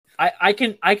I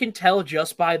can tell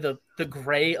just by the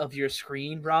gray of your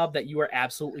screen, Rob, that you are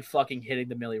absolutely fucking hitting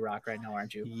the Millie Rock right now,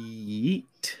 aren't you?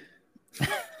 Yeet.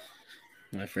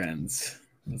 My friends,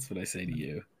 that's what I say to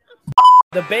you.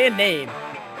 The band name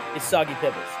is Soggy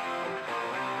Pibbles.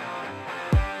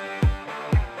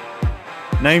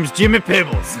 Name's Jimmy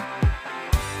Pibbles.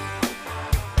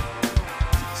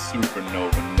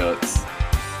 Supernova nuts.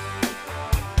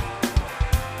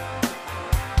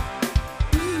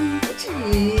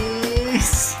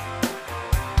 Jeez.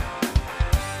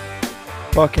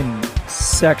 Fucking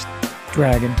sex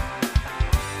dragon.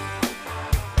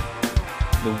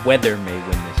 The weather may win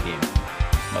this game.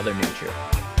 Mother Nature.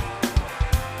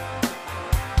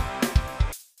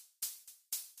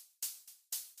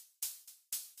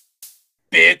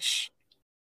 Bitch.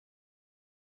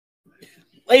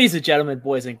 Ladies and gentlemen,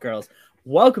 boys and girls,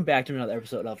 welcome back to another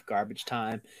episode of Garbage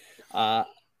Time.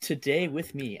 Today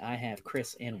with me, I have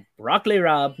Chris and Broccoli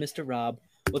Rob. Mr. Rob,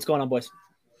 what's going on, boys?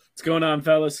 What's going on,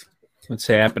 fellas? What's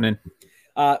happening?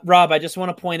 Rob, I just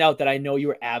want to point out that I know you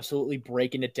were absolutely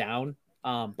breaking it down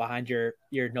behind your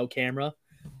no camera.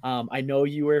 I know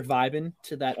you were vibing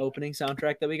to that opening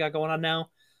soundtrack that we got going on now.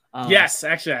 Yes,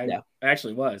 actually, I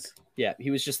actually was. Yeah,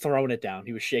 he was just throwing it down.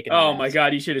 He was shaking. Oh my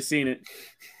god, you should have seen it.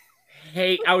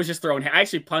 Hey, I was just throwing. I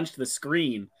actually punched the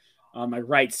screen on my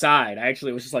right side. I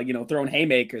actually was just like, throwing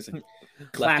haymakers and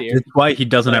clapping. That's why he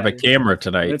doesn't have a camera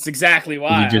tonight. That's exactly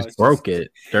why. He just broke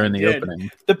it during the opening.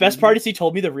 The best part is he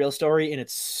told me the real story, and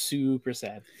it's super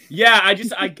sad. Yeah,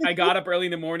 I got up early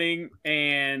in the morning,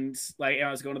 and I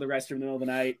was going to the restroom in the middle of the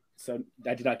night, so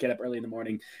I did not get up early in the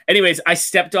morning. Anyways, I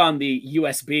stepped on the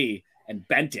USB and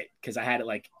bent it because I had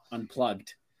it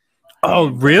unplugged. Oh,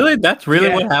 really? That's really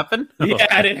what happened?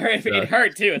 Yeah, it hurt. It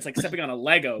hurt too. It's like stepping on a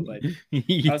Lego, but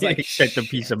I was like, checked a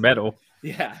piece of metal.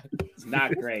 Yeah, it's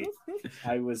not great.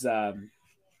 I was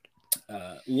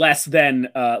less than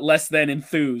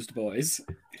enthused, boys.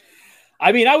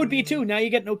 I mean, I would be too. Now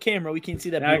you get no camera, we can't see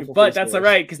that. Now, but that's all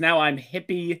right because now I'm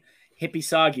hippie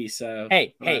soggy. So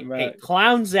hey,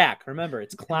 Clown Zach. Remember,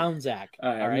 it's Clown Zach.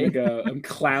 All right, I'm gonna go. I'm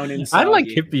clowning. Soggy. I like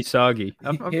hippie soggy.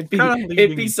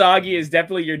 Hippie soggy is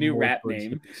definitely your new rap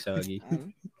name. Soggy.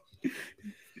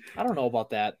 I don't know about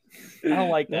that. I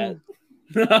don't like that.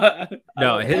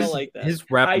 No, his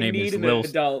rap name is Lil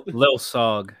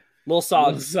Sog. Lil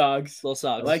Sogs.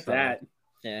 I like that.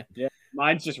 Yeah.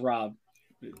 Mine's just Rob.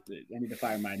 I need to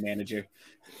fire my manager.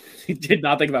 He did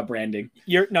not think about branding.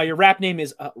 Your rap name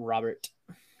is Robert.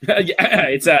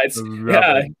 It's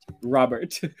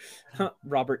Robert.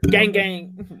 Robert.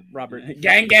 Gang. Robert.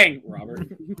 Gang. Robert.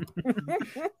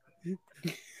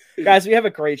 Guys, we have a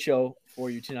great show for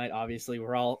you tonight. Obviously,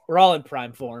 we're all in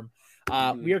prime form. We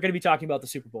are going to be talking about the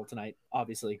Super Bowl tonight.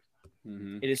 Obviously,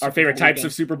 It is our favorite types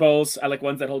of Super Bowls. I like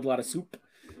ones that hold a lot of soup.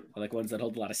 I like ones that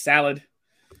hold a lot of salad.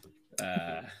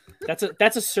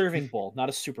 That's a serving bowl, not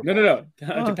a Super Bowl. No.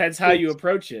 It depends how you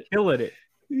approach it. Killing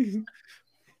it.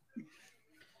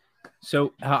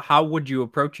 So, how would you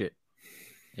approach it?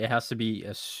 It has to be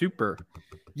a super.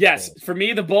 Yes, bowl. For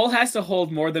me, the bowl has to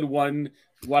hold more than one.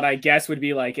 What I guess would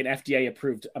be like an FDA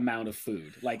approved amount of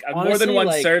food, honestly, more than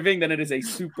one serving. Then it is a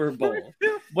Super Bowl.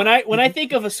 When I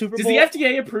think of a Super Bowl, does the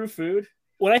FDA approve food?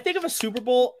 When I think of a Super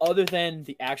Bowl, other than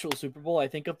the actual Super Bowl, I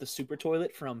think of the super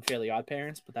toilet from Fairly Odd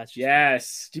Parents. But that's just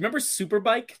yes. Do you remember Super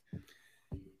Bike?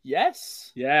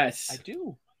 Yes, I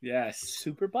do. Yes,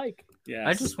 Super Bike. Yes,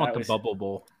 I just want the bubble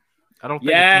bowl. I don't. Think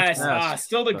yes,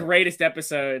 still the greatest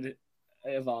episode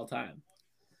of all time.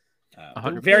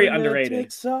 Very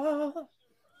underrated.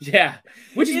 Yeah,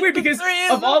 which is weird because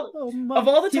of all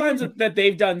the times that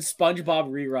they've done SpongeBob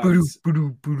reruns,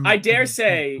 I dare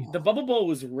say the Bubble Bowl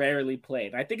was rarely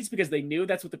played. I think it's because they knew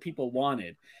that's what the people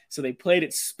wanted, so they played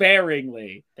it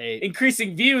sparingly,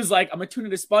 increasing views. Like, I'm gonna tune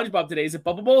into SpongeBob today. Is it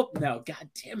Bubble Bowl? No, god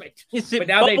damn it! Is it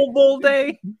Bubble Bowl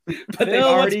day? But they've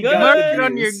already got it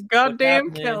on your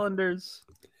goddamn calendars.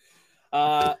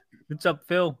 What's up,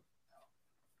 Phil?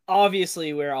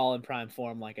 Obviously, we're all in prime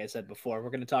form. Like I said before,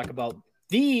 we're going to talk about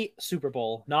the Super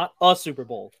Bowl, not a Super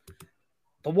Bowl.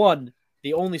 The one,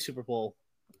 the only Super Bowl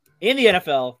in the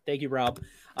NFL. Thank you, Rob.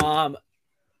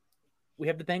 We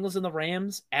have the Bengals and the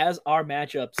Rams as our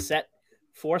matchup set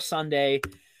for Sunday.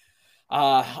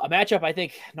 A matchup I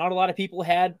think not a lot of people would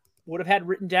have had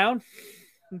written down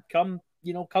come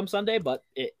Sunday, but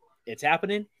it's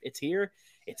happening. It's here.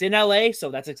 It's in LA,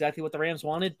 so that's exactly what the Rams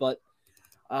wanted. But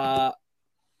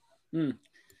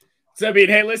So, I mean,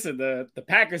 hey, listen, the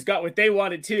Packers got what they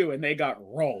wanted too, and they got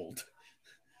rolled.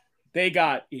 They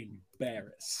got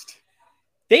embarrassed.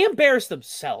 They embarrassed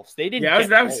themselves. They didn't.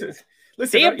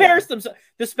 Listen, they embarrassed themselves.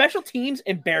 The special teams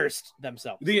embarrassed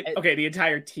themselves. The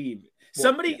entire team.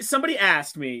 Somebody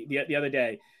asked me the other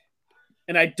day,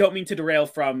 and I don't mean to derail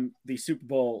from the Super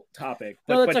Bowl topic.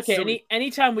 But, no, that's okay.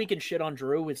 Anytime we can shit on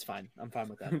Drew, it's fine. I'm fine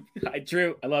with that.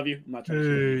 Drew, I love you. I'm not trying to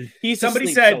shit on you.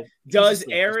 Somebody said, does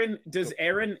Aaron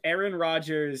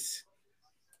Rodgers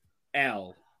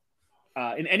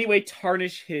in any way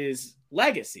tarnish his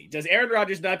legacy? Does Aaron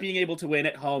Rodgers not being able to win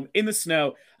at home in the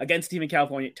snow against a team in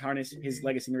California tarnish his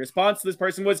legacy? And the response to this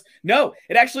person was, no,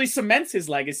 it actually cements his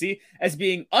legacy as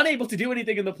being unable to do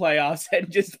anything in the playoffs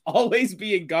and just always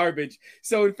being garbage.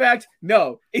 So in fact,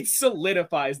 no, it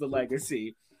solidifies the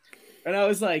legacy. And I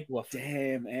was like,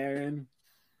 damn, Aaron.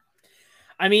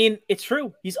 I mean, it's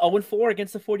true. He's 0-4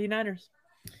 against the 49ers.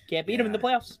 Can't beat him in the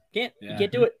playoffs. You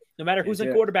can't do it. No matter who's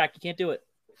in quarterback, you can't do it.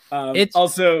 It's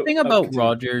also the thing about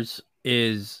Rodgers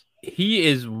is he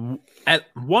is at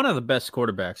one of the best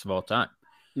quarterbacks of all time.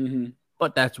 Mm-hmm.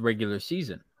 But that's regular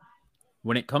season.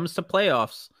 When it comes to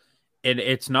playoffs,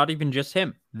 it's not even just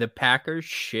him. The Packers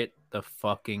shit the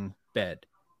fucking bed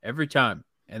every time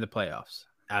in the playoffs.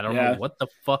 I don't know what the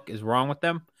fuck is wrong with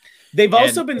them. They've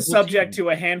also been subject to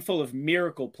a handful of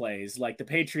miracle plays, like the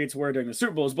Patriots were during the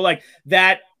Super Bowls. But like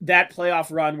that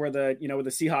playoff run where the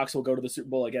Seahawks will go to the Super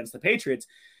Bowl against the Patriots.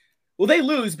 Well, they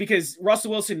lose because Russell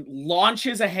Wilson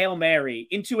launches a Hail Mary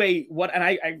into I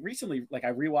recently I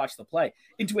rewatched the play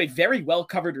into a very well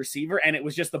covered receiver, and it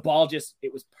was just the ball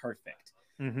it was perfect.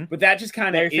 Mm-hmm. But that just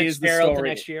kind of is the story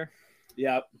next year.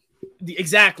 Yep,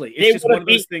 exactly. It's just one of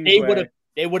those things.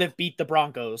 They would have beat the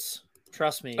Broncos.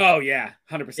 Trust me. Oh yeah,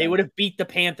 100%. They would have beat the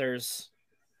Panthers.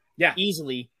 Yeah,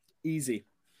 easily.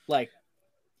 Like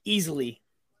easily.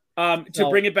 To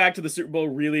bring it back to the Super Bowl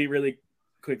really, really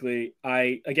quickly,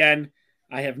 I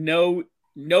have no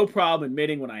problem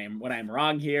admitting when I am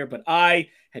wrong here, but I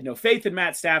had no faith in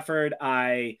Matt Stafford.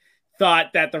 I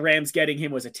thought that the Rams getting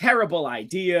him was a terrible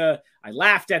idea. I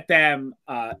laughed at them,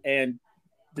 and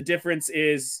the difference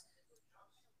is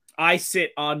I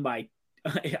sit in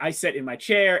my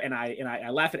chair and I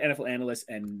laugh at NFL analysts,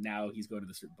 and now he's going to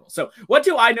the Super Bowl. So what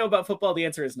do I know about football? The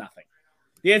answer is nothing.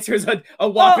 The answer is a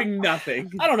whopping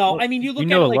nothing. I don't know. I mean, you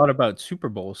know a lot about Super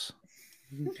Bowls.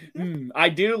 I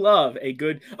do love a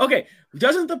good. Okay,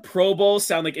 doesn't the Pro Bowl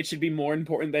sound like it should be more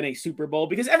important than a Super Bowl?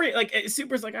 Because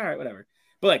Super's like, all right, whatever.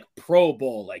 But like Pro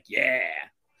Bowl, like, yeah.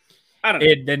 I don't know.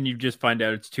 And then you just find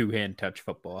out it's two-hand touch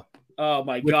football. Oh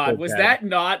my God. Was that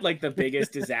not like the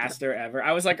biggest disaster ever?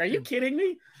 I was like, are you kidding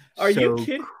me? Are you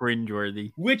kidding?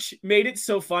 Cringeworthy. Which made it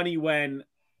so funny when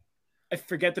I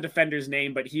forget the defender's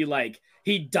name, but he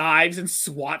dives and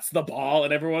swats the ball,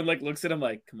 and everyone like looks at him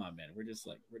like, come on, man, we're just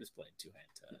playing two-hand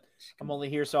touch. I'm only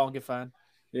here so I'll get fine.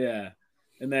 Yeah.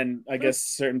 And then I guess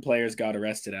certain players got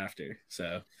arrested after.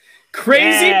 So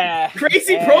crazy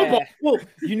Pro Bowl. Well,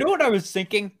 you know what I was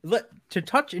thinking? To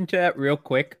touch into that real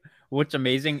quick, what's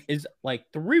amazing is like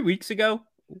 3 weeks ago,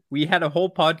 we had a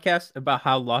whole podcast about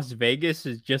how Las Vegas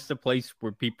is just a place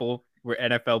where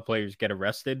NFL players get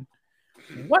arrested.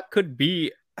 What could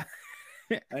be?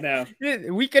 I know.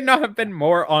 We could not have been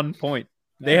more on point.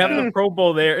 They have the Pro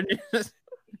Bowl there, and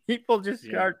people just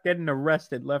start getting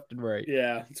arrested left and right.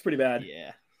 Yeah, it's pretty bad.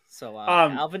 Yeah. So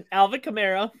Alvin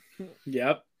Kamara.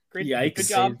 Yep. Great. Yikes. Good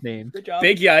job. Good job.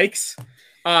 Big yikes.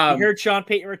 You heard Sean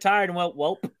Payton retired and went,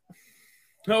 welp.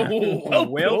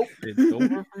 Well, it's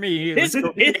over for me.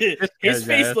 His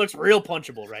face looks real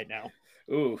punchable right now.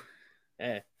 Ooh.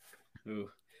 Ooh.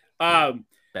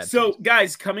 So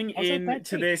guys, coming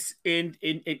into this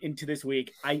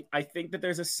week, I think that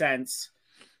there's a sense,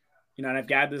 and I've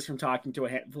gathered this from talking to a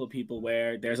handful of people,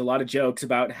 where there's a lot of jokes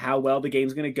about how well the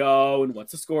game's going to go and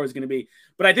what's the score is going to be.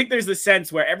 But I think there's this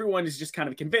sense where everyone is just kind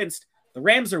of convinced the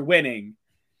Rams are winning.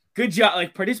 Good job,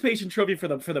 like participation trophy for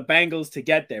the Bengals to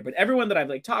get there. But everyone that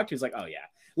I've talked to is like, oh yeah,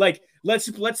 like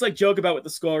let's joke about what the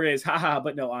score is, haha.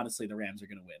 But no, honestly, the Rams are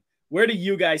going to win. Where do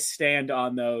you guys stand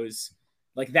on those?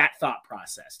 Like that thought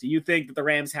process. Do you think that the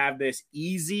Rams have this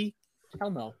easy?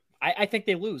 Hell no. I think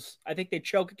they lose. I think they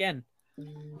choke again.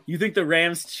 You think the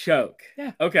Rams choke?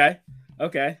 Yeah. Okay.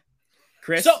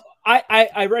 Chris? So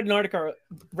I read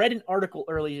an article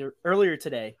earlier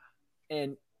today,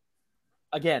 and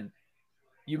again,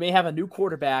 you may have a new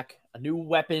quarterback, a new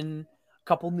weapon, a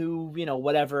couple new,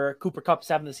 whatever. Cooper Kupp's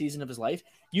having the season of his life.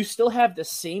 You still have the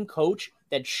same coach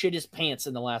that shit his pants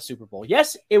in the last Super Bowl.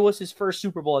 Yes, it was his first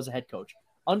Super Bowl as a head coach.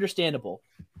 Understandable.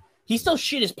 He still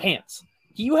shit his pants.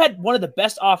 You had one of the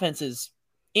best offenses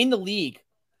in the league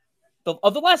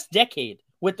of the last decade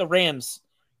with the Rams,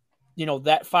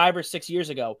 that 5 or 6 years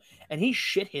ago, and he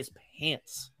shit his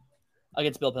pants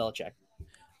against Bill Belichick.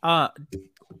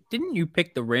 Didn't you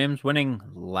pick the Rams winning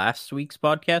last week's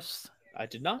podcast? I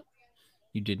did not.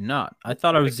 You did not. I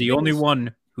thought I was the only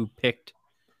one who picked.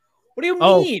 What do you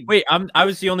Oh, mean? wait, I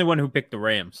was the only one who picked the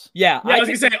Rams. Yeah, I was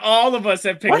going to say all of us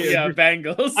have picked the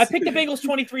Bengals. I picked the Bengals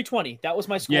 23-20. That was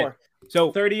my score. Yeah.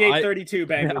 So 38-32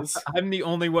 Bengals. I'm the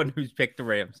only one who's picked the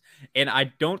Rams. And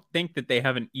I don't think that they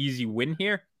have an easy win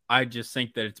here. I just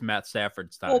think that it's Matt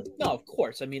Stafford's time. Well, no, of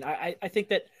course. I mean, I think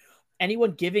that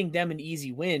anyone giving them an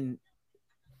easy win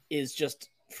is just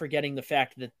forgetting the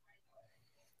fact that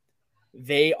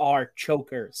they are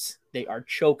chokers. They are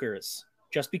chokers.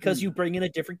 Just because you bring in a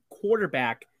different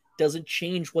quarterback doesn't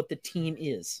change what the team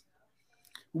is.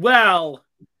 Well,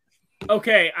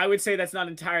 okay, I would say that's not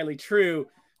entirely true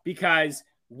because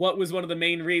what was one of the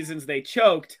main reasons they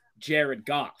choked? Jared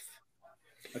Goff.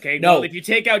 Okay, no, well, if you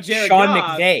take out Jared Sean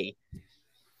Goff, McVay.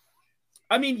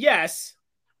 I mean, yes.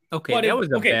 Okay, that was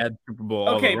a bad Super Bowl.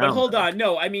 Okay, but hold on.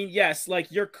 No, I mean, yes,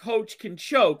 like your coach can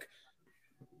choke,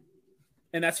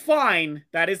 and that's fine.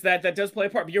 That does play a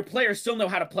part. But your players still know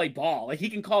how to play ball. Like he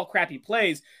can call crappy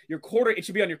plays. It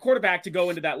should be on your quarterback to go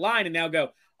into that line and now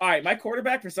go, all right, my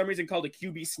quarterback for some reason called a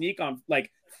QB sneak on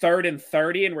like 3rd and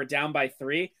 30 and we're down by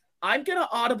 3. I'm gonna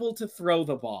audible to throw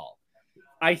the ball.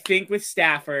 I think with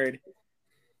Stafford,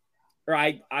 or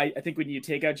I think when you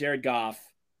take out Jared Goff,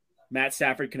 Matt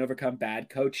Stafford can overcome bad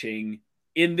coaching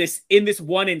in this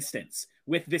one instance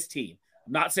with this team.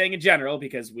 I'm not saying in general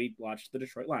because we watched the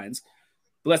Detroit Lions.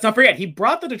 But let's not forget, he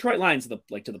brought the Detroit Lions to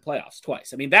the playoffs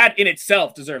twice. I mean, that in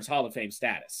itself deserves Hall of Fame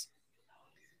status.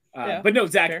 But no,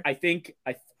 Zach, fair. I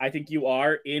think you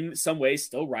are in some ways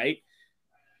still right.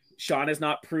 Sean has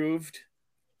not proved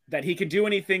that he can do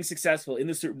anything successful in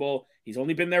the Super Bowl. He's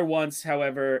only been there once,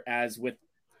 however,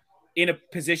 in a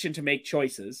position to make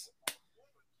choices.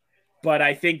 But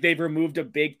I think they've removed a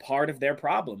big part of their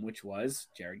problem, which was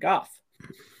Jared Goff.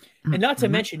 And not to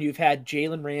mention, you've had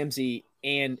Jalen Ramsey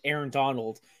and Aaron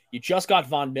Donald. You just got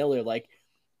Von Miller. Like,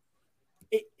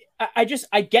 I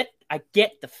get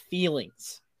the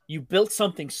feelings. You built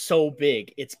something so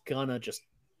big, it's gonna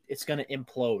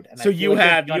implode. And so you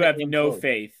have no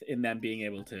faith in them being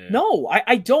able to. No,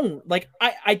 I don't. Like,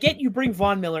 I get you bring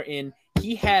Von Miller in.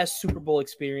 He has Super Bowl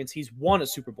experience. He's won a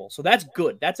Super Bowl, so that's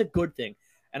good. That's a good thing,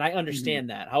 and I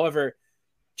understand that. However,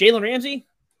 Jalen Ramsey,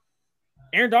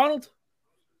 Aaron Donald.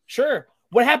 Sure.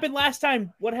 What happened last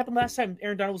time?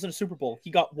 Aaron Donald was in a Super Bowl?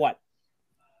 He got what?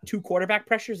 2 quarterback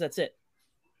pressures? That's it.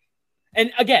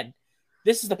 And again,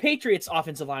 this is the Patriots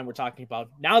offensive line we're talking about.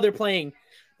 Now they're playing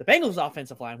the Bengals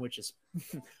offensive line, which is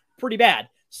pretty bad.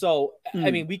 So,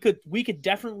 I mean, we could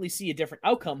definitely see a different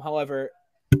outcome. However,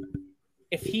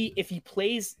 if he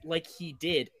plays like he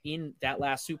did in that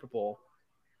last Super Bowl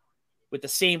with the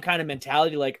same kind of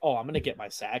mentality, like, oh, I'm going to get my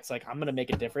sacks, like I'm going to make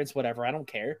a difference, whatever, I don't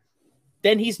care,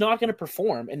 then he's not going to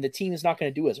perform and the team is not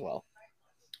going to do as well.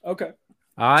 Okay.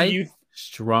 I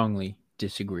strongly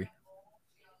disagree.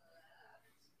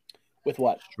 With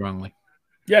what? Strongly.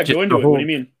 Yeah, go into it. What do you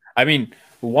mean? I mean,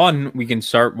 one, we can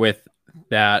start with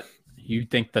that you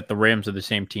think that the Rams are the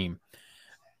same team.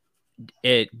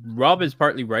 Rob is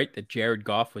partly right that Jared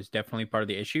Goff was definitely part of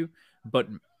the issue, but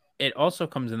it also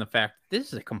comes in the fact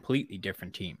this is a completely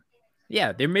different team.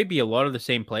 Yeah, there may be a lot of the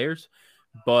same players,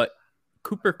 but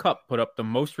Cooper Kupp put up the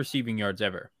most receiving yards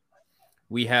ever.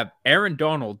 We have Aaron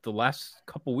Donald the last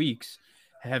couple weeks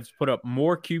has put up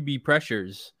more QB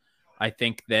pressures, I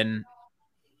think, than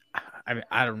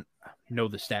I don't know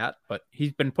the stat, but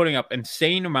he's been putting up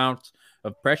insane amounts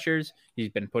of pressures. He's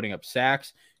been putting up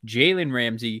sacks. Jalen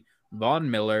Ramsey, Von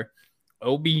Miller,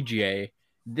 OBJ.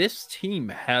 This team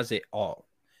has it all.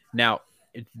 Now,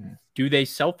 do they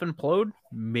self-implode?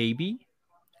 Maybe.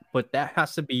 But that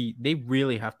has to be, they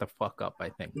really have to fuck up, I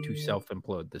think, to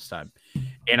self-implode this time.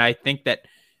 And I think that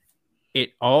I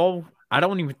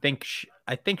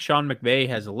think Sean McVay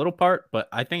has a little part, but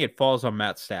I think it falls on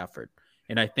Matt Stafford.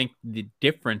 And I think the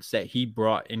difference that he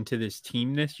brought into this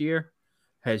team this year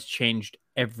has changed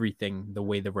everything the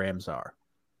way the Rams are.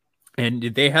 And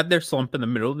they had their slump in the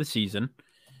middle of the season,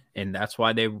 and that's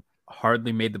why they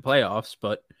hardly made the playoffs,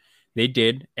 but they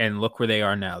did, and look where they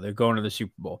are now. They're going to the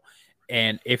Super Bowl.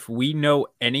 And if we know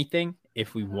anything,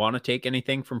 if we want to take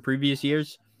anything from previous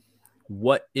years,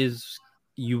 what is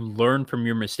you learn from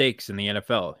your mistakes in the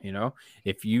NFL? You know,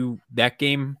 that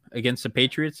game against the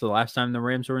Patriots, the last time the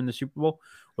Rams were in the Super Bowl,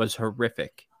 was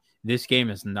horrific. This game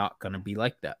is not going to be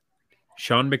like that.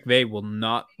 Sean McVay will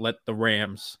not let the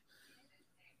Rams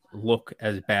look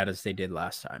as bad as they did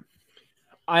last time.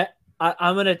 I'm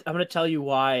gonna tell you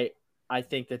why I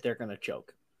think that they're gonna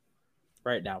choke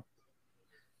right now.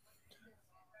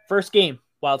 First game,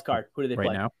 wild card. Who did they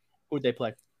play? Now? Who did they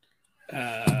play?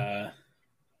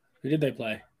 Who did they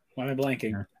play? Why am I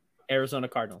blanking? Arizona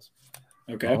Cardinals.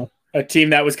 Okay. A team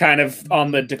that was kind of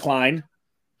on the decline.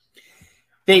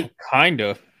 They kind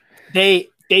of. They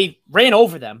ran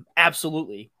over them,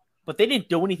 absolutely, but they didn't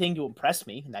do anything to impress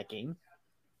me in that game.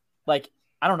 Like,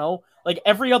 I don't know, like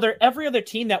every other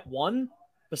team that won,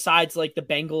 besides like the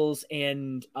Bengals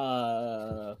and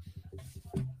one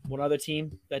other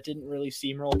team that didn't really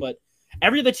steamroll, but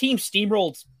every other team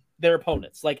steamrolled their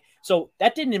opponents. Like, so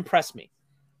that didn't impress me.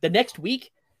 The next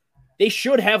week, they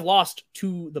should have lost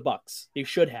to the Bucs. They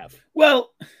should have.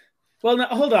 Well, now,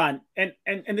 hold on, and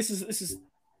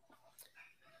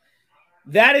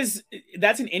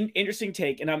that's an interesting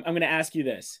take, and I'm going to ask you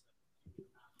this: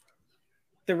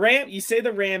 you say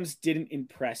the Rams didn't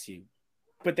impress you,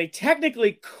 but they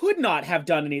technically could not have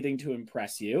done anything to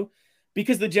impress you,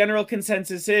 because the general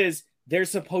consensus is they're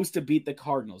supposed to beat the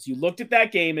Cardinals. You looked at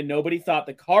that game, and nobody thought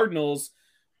the Cardinals,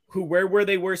 where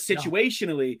they were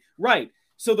situationally, right?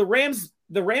 So the Rams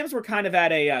were kind of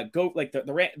at a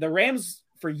the Rams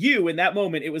for you in that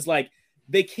moment. It was like,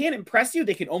 they can't impress you.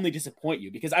 They can only disappoint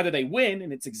you, because either they win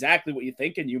and it's exactly what you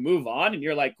think and you move on and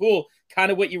you're like, cool,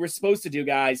 kind of what you were supposed to do,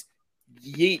 guys.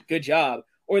 Yeet, good job.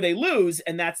 Or they lose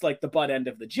and that's like the butt end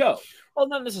of the joke. Well,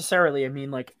 not necessarily. I mean,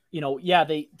 like, yeah,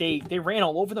 they ran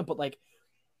all over them, but like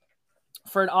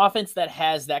for an offense that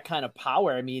has that kind of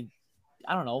power, I mean,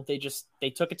 I don't know. They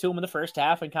took it to them in the first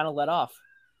half and kind of let off.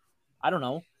 I don't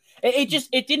know.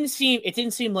 It didn't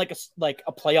seem like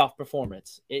a playoff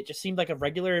performance. It just seemed like a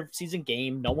regular season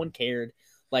game. No one cared.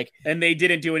 Like, and they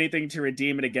didn't do anything to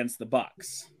redeem it against the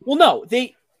Bucs. Well, no,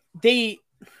 they did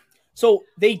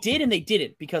and they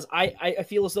didn't, because I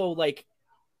feel as though like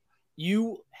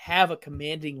you have a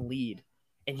commanding lead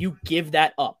and you give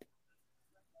that up.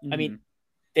 Mm-hmm. I mean,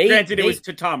 granted it was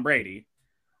to Tom Brady.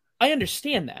 I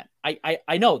understand that.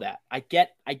 I know that. I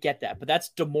get that, but that's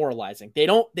demoralizing. They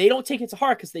don't take it to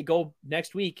heart, because they go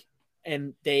next week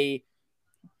and they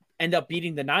end up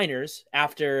beating the Niners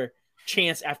after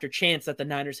chance that the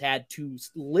Niners had to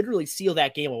literally seal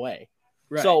that game away.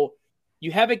 Right. So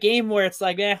you have a game where it's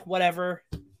like, whatever,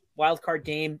 wild card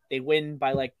game. They win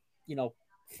by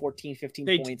 14,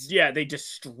 15 points. Yeah, they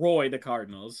destroy the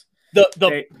Cardinals.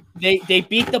 They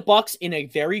beat the Bucs in a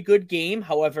very good game.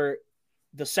 However,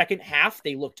 the second half,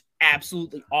 they looked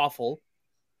absolutely awful.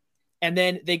 And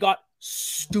then they got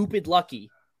stupid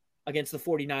lucky against the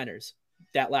 49ers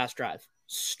that last drive.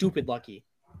 Stupid lucky.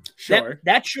 Sure.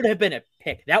 That should have been a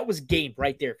pick. That was game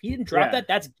right there. If he didn't drop that,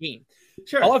 that's game.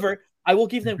 Sure. However, I will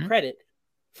give them credit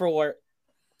for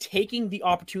taking the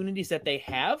opportunities that they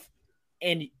have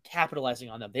and capitalizing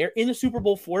on them. They're in the Super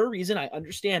Bowl for a reason. I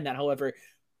understand that. However,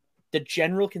 the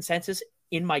general consensus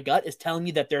in my gut is telling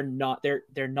me that they're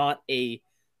not a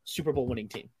Super Bowl winning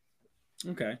team.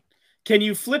 Okay. Can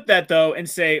you flip that though and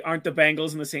say, aren't the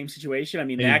Bengals in the same situation? I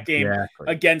mean, that game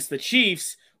against the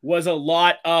Chiefs was a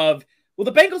lot of, well,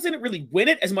 the Bengals didn't really win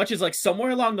it as much as like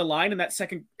somewhere along the line in that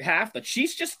second half, the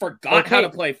Chiefs just forgot how to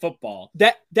play football.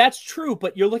 That's true,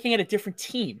 but you're looking at a different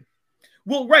team.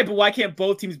 Well, right, but why can't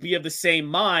both teams be of the same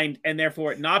mind and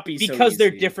therefore it not be so because easy?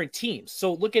 They're different teams.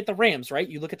 So look at the Rams, right?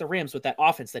 You look at the Rams with that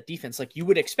offense, that defense. Like, you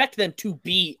would expect them to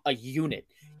be a unit.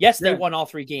 Yes, they won all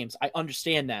 3 games. I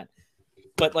understand that.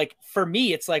 But, like, for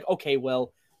me, it's like, okay,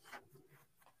 well,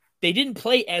 they didn't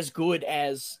play as good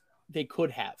as they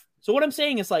could have. So what I'm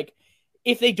saying is, like,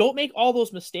 if they don't make all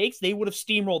those mistakes, they would have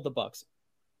steamrolled the Bucs.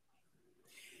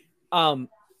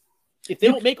 If they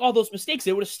don't make all those mistakes,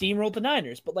 they would have steamrolled the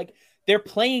Niners. But, like, they're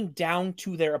playing down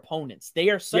to their opponents. They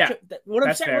are such what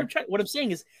I'm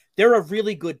saying is they're a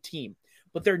really good team,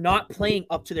 but they're not playing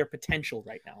up to their potential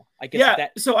right now. I guess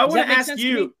so I want to ask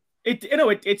you,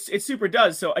 it super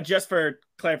does. So just for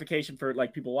clarification for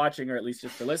like people watching, or at least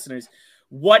just for listeners,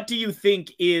 what do you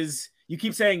think is, you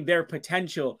keep saying their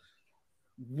potential,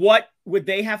 what would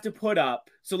they have to put up?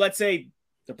 So let's say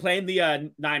they're playing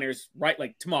the Niners, right?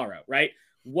 Like tomorrow, right?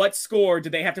 What score do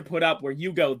they have to put up where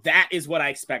you go, that is what I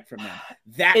expect from them?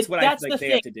 That's what I think they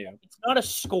have to do. It's not a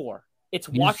score. It's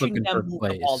watching them move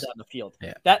the ball down the field.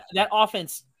 Yeah. That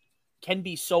offense can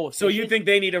be so efficient. So you think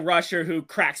they need a rusher who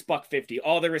cracks $150?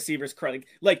 All the receivers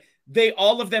like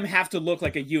all of them have to look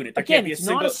like a unit. There can't be a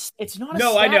single. It's not a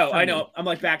No, stat I know. I'm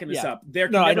like backing this up. There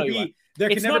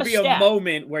can never be a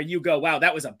moment where you go, wow,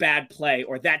 that was a bad play,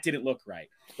 or that didn't look right.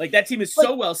 Like, that team is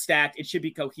so well stacked, it should be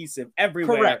cohesive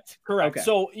everywhere. Correct. Okay.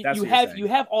 So you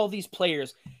have all these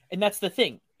players, and that's the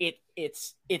thing.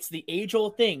 It's the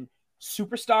age-old thing.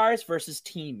 Superstars versus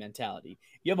team mentality.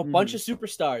 You have a bunch of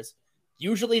superstars.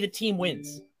 Usually the team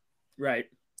wins. Right.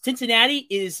 Cincinnati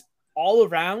is all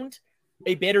around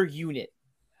a better unit.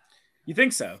 You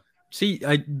think so? See,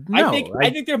 no, I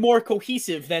think they're more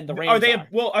cohesive than the Rams are.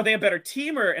 Are they a better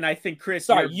team? And I think, Chris,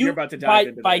 you're about to dive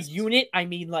into by this. unit, I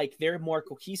mean like they're more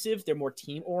cohesive, they're more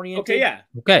team oriented. Okay, yeah.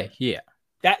 Okay, yeah.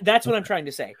 That's what I'm trying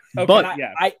to say. Okay, but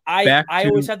I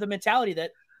always have the mentality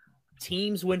that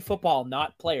teams win football,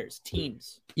 not players.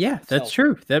 Teams. Yeah, that's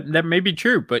true. That may be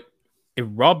true, but if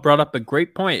Rob brought up a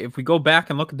great point. If we go back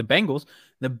and look at the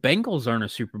Bengals aren't a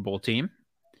Super Bowl team.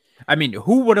 I mean,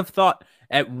 who would have thought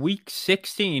at week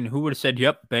 16, who would have said,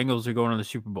 yep, Bengals are going to the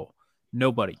Super Bowl?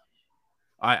 Nobody.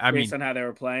 I Based mean, on how they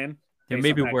were playing? There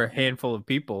maybe were a handful of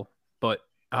people, but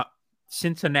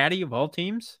Cincinnati of all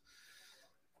teams?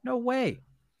 No way.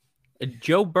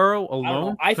 Joe Burrow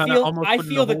alone? I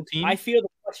feel the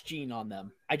clutch gene on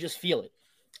them. I just feel it.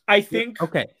 I think.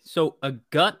 Okay, so a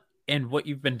gut and what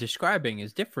you've been describing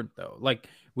is different, though. Like,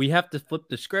 we have to flip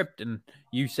the script, and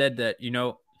you said that,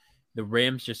 the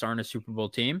Rams just aren't a Super Bowl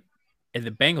team, and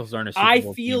the Bengals aren't a Super Bowl team.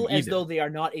 I feel as though they are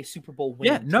not a Super Bowl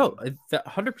winning team.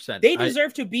 100%. They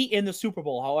deserve to be in the Super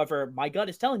Bowl. However, my gut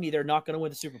is telling me they're not going to win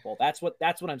the Super Bowl. That's what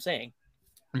I'm saying.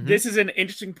 Mm-hmm. This is an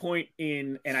interesting point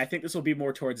and I think this will be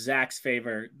more towards Zach's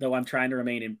favor, though I'm trying to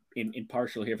remain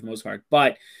impartial here for the most part.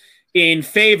 But in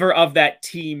favor of that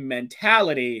team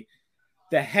mentality,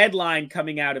 the headline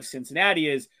coming out of Cincinnati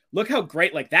is, look how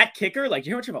great, like, that kicker, like,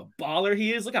 you know how much of a baller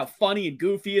he is? Look how funny and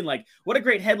goofy and, like, what a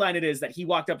great headline it is that he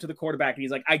walked up to the quarterback and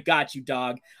he's like, I got you,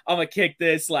 dog. I'm going to kick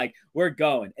this. Like, we're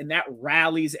going. And that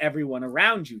rallies everyone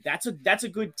around you. That's a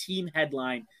good team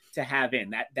headline to have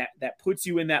in. That puts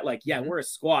you in that, like, yeah, we're a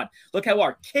squad. Look how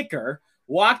our kicker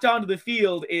walked onto the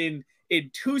field in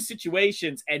two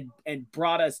situations and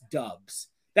brought us dubs.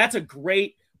 That's a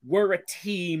great, we're a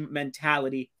team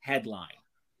mentality headline.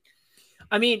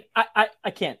 I mean, I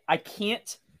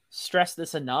can't stress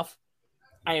this enough.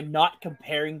 I am not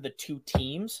comparing the two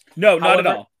teams. No, not at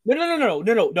all.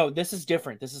 No. This is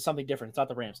different. This is something different. It's not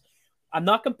the Rams. I'm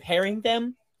not comparing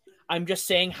them. I'm just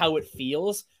saying how it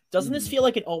feels. Doesn't this feel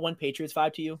like an 0-1 Patriots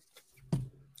vibe to you?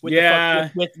 With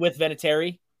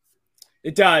Vinatieri?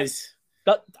 It does.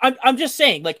 I'm just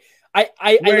saying, like,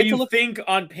 think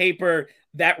on paper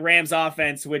that Rams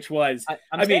offense, which was,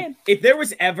 I mean, if there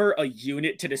was ever a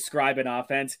unit to describe an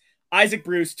offense, Isaac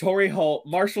Bruce, Torrey Holt,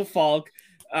 Marshall Faulk,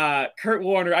 Kurt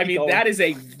Warner. I mean, that is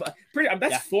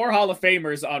that's 4 Hall of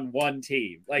Famers on one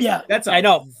team. Like, that's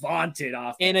a vaunted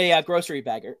offense. In a grocery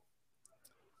bagger.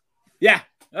 Yeah.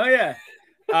 Oh yeah.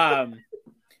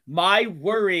 My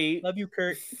worry, love you,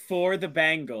 Kurt, for the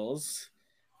Bengals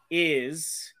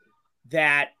is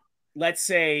that, let's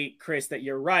say, Chris, that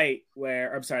you're right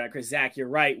Zach, you're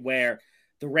right, where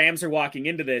the Rams are walking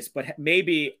into this, but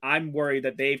maybe I'm worried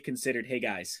that they've considered, hey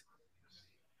guys,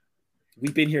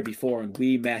 we've been here before and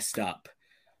we messed up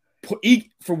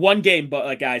for one game, but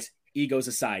like, guys, egos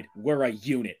aside, we're a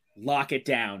unit, lock it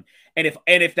down. And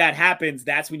if that happens,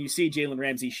 that's when you see Jalen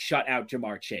Ramsey shut out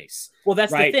Jamar Chase. Well,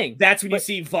 that's the thing. That's when you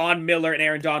see Von Miller and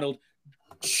Aaron Donald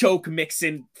choke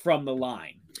Mixon from the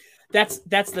line. That's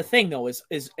the thing, though. Is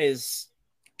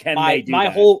can they do my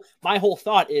that? My whole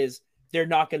thought is they're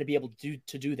not going to be able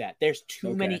to do that. There's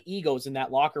too many egos in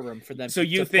that locker room for them. So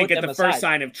you think at the first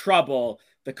sign of trouble,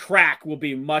 the crack will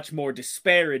be much more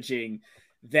disparaging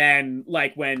than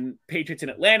like when Patriots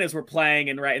and Atlanta's were playing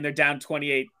and they're down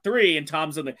 28-3 and Tom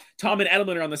and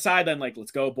Edelman are on the sideline like, let's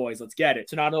go, boys, let's get it.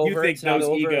 It's not over. You think it's those not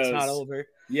over. egos, it's not over.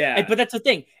 Yeah. But that's the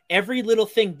thing. Every little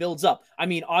thing builds up. I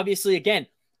mean, obviously, again,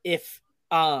 if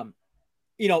the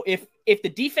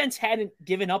defense hadn't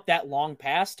given up that long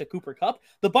pass to Cooper Kupp,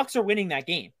 the Bucs are winning that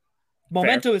game.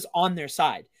 Momentum is on their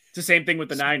side. It's the same thing with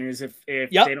the Niners. If they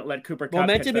don't let Cooper Kupp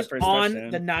momentum catch is that first on touchdown.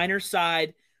 the Niners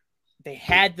side. They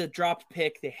had the dropped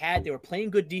pick. They were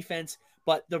playing good defense,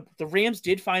 but the Rams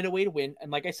did find a way to win. And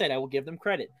like I said, I will give them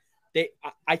credit.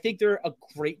 I think they're a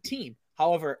great team.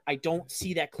 However, I don't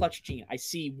see that clutch gene. I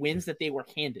see wins that they were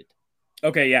handed.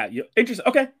 Okay, yeah. Interesting.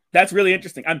 Okay, that's really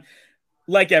interesting. I'm,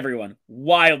 like everyone,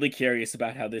 wildly curious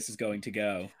about how this is going to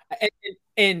go.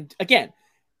 And again,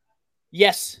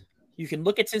 yes, you can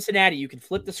look at Cincinnati. You can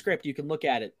flip the script. You can look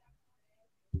at it.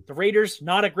 The Raiders,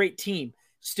 not a great team.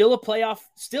 Still a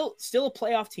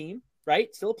playoff team,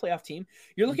 right? Still a playoff team.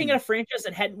 You're looking at a franchise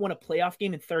that hadn't won a playoff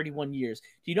game in 31 years.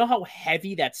 Do you know how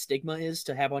heavy that stigma is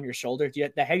to have on your shoulder? Do you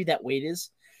know how heavy that weight is?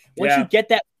 Once you get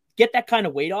that kind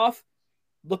of weight off,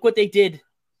 look what they did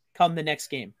come the next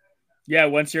game. Yeah,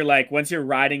 once you're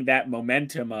riding that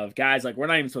momentum of, guys, like, we're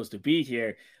not even supposed to be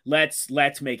here. Let's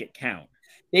make it count.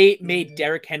 They made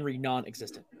Derrick Henry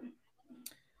non-existent.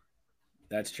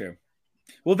 That's true.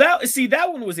 Well, that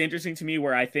one was interesting to me,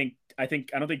 where I don't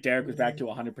think Derrick was back to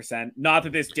 100%. Not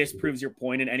that this disproves your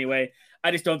point in any way.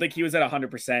 I just don't think he was at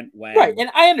 100% when. Right, and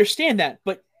I understand that,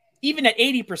 but even at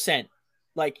 80%,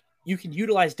 like you can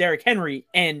utilize Derrick Henry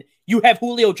and you have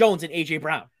Julio Jones and AJ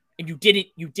Brown, and you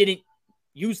didn't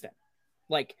use them.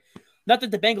 Like, not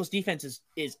that the Bengals defense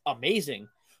is amazing,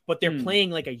 but they're playing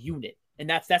like a unit. And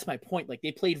that's my point. Like,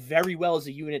 they played very well as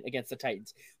a unit against the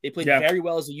Titans. They played very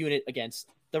well as a unit against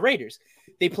the Raiders.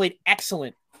 They played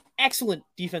excellent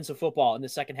defensive football in the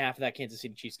second half of that Kansas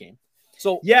City Chiefs game.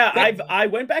 So I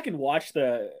went back and watched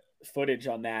the footage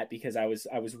on that because I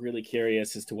was really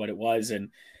curious as to what it was, and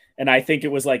I think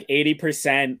it was like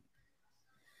 80%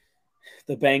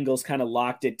 the Bengals kind of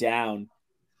locked it down.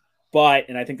 But,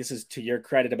 and I think this is to your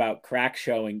credit about crack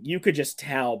showing, you could just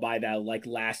tell by that like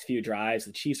last few drives,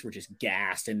 the Chiefs were just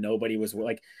gassed and nobody was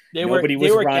like, nobody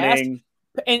was running.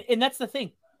 And that's the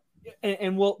thing.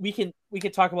 And we can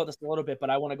talk about this a little bit, but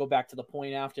I want to go back to the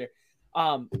point after.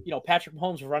 Patrick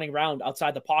Mahomes running around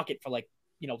outside the pocket for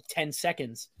 10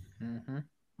 seconds. Mm-hmm.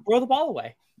 Throw the ball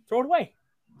away. Throw it away.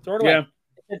 Yeah.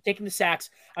 Taking the sacks.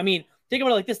 I mean, think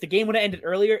about it like this. The game would have ended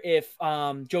earlier if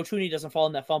Joe Tooney doesn't fall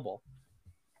in that fumble.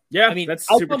 Yeah, I mean, that's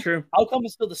super true. Outcome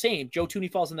is still the same. Joe Tooney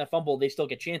falls in that fumble. They still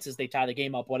get chances. They tie the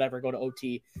game up, whatever, go to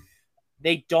OT.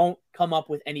 They don't come up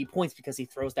with any points because he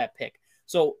throws that pick.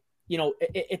 So,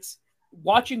 it's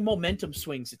watching momentum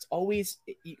swings. It's always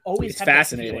it's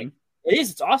fascinating. It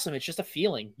is. It's awesome. It's just a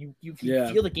feeling. You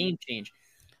feel the game change.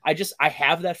 I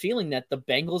have that feeling that the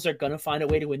Bengals are going to find a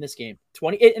way to win this game.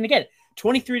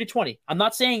 23-20. I'm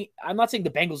not saying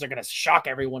the Bengals are going to shock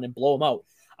everyone and blow them out.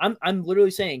 I'm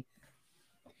literally saying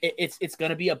it's going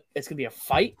to be a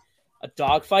fight, a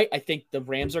dog fight. I think the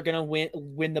Rams are going to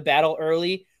win the battle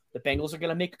early. The Bengals are going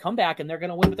to make a comeback and they're going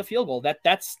to win with a field goal.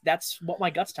 That's what my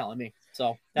gut's telling me.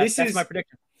 So that's my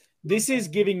prediction. This is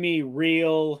giving me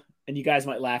real, and you guys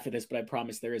might laugh at this, but I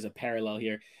promise there is a parallel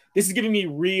here. This is giving me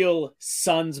real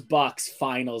Suns-Bucks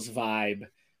finals vibe,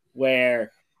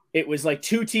 where it was like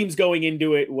two teams going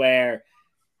into it where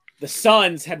the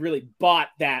Suns had really bought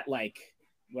that, like,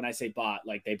 when I say bought,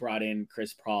 like they brought in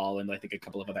Chris Paul and I think a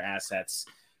couple of other assets.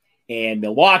 And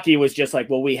Milwaukee was just like,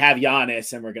 well, we have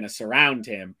Giannis and we're going to surround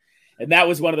him. And that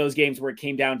was one of those games where it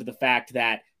came down to the fact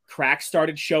that cracks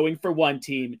started showing for one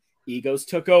team, egos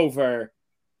took over,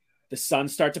 the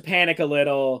Suns start to panic a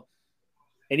little.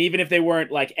 And even if they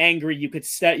weren't like angry, you could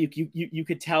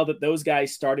tell that those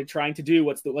guys started trying to do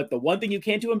what's the one thing you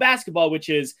can't do in basketball, which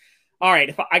is, all right,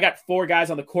 if I got four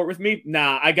guys on the court with me,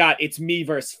 it's me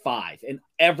versus five. And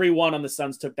everyone on the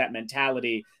Suns took that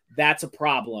mentality. That's a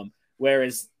problem.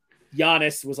 Whereas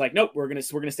Giannis was like, nope, we're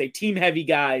gonna stay team heavy,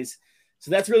 guys.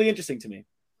 So that's really interesting to me.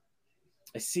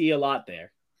 I see a lot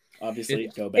there. Obviously,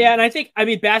 go back. Yeah, and I think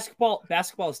basketball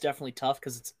is definitely tough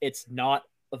because it's not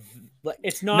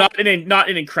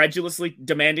an incredulously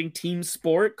demanding team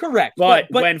sport. Correct. But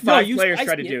when five players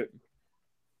try to do it.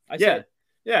 I see it.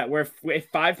 Yeah, where if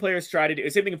five players try to do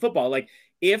the same thing in football, like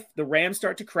if the Rams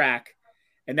start to crack,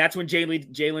 and that's when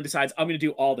Jalen decides I'm going to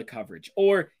do all the coverage,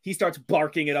 or he starts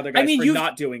barking at other guys for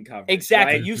not doing coverage.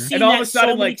 Exactly, right? You've seen and all that of a sudden,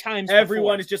 so many like times.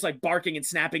 Everyone before. is just like barking and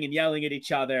snapping and yelling at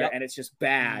each other, and it's just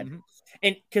bad. Mm-hmm.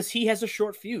 And because he has a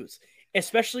short fuse,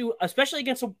 especially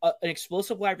against an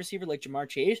explosive wide receiver like Jamar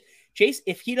Chase.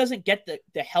 If he doesn't get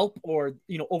the help or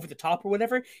over the top or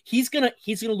whatever, he's gonna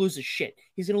lose his shit.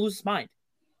 He's gonna lose his mind.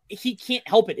 He can't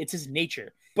help it. It's his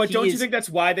nature. But don't you think that's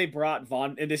why they brought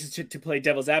Von? And this is to play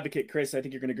devil's advocate, Chris. I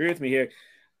think you're going to agree with me here.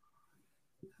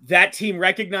 That team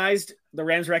the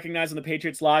Rams recognized when the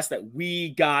Patriots lost that we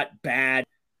got bad.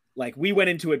 Like, we went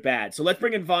into it bad. So let's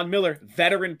bring in Von Miller,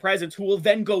 veteran presence, who will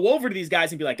then go over to these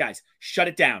guys and be like, guys, shut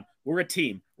it down. We're a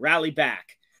team. Rally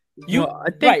back. I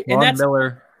think Von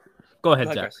Miller. Go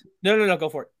ahead, Zach. No, go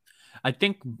for it. I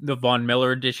think the Von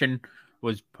Miller addition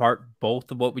was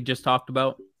both of what we just talked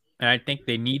about. And I think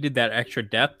they needed that extra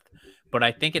depth. But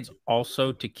I think it's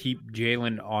also to keep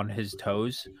Jalen on his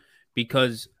toes.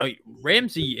 Because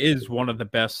Ramsey is one of the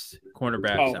best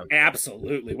cornerbacks out there.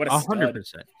 Absolutely. What a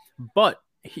 100%. But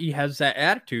he has that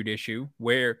attitude issue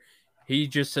where he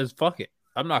just says, fuck it.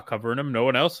 I'm not covering him. No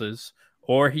one else is.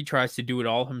 Or he tries to do it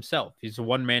all himself. He's a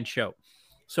one-man show.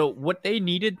 So what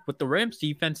the Rams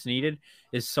defense needed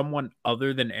is someone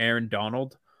other than Aaron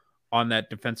Donald on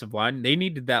that defensive line. They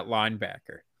needed that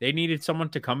linebacker. They needed someone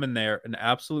to come in there, an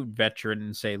absolute veteran,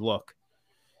 and say, look,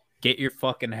 get your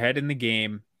fucking head in the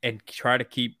game and try to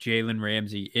keep Jalen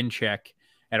Ramsey in check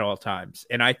at all times.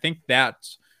 And I think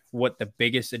that's what the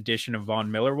biggest addition of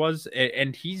Von Miller was.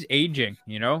 And he's aging,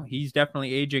 he's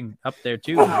definitely aging up there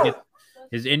too.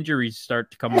 His injuries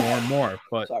start to come more and more,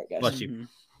 but sorry, guys. Bless you.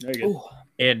 Very good.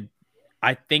 And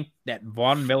I think that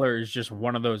Von Miller is just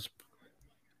one of those,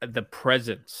 the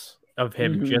presence of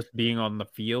him just being on the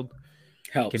field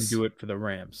can do it for the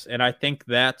Rams. And I think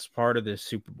that's part of this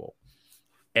Super Bowl.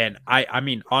 And I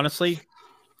mean, honestly,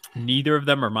 neither of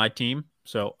them are my team.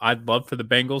 So I'd love for the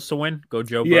Bengals to win. Go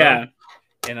Joe Burrow. Yeah.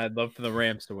 And I'd love for the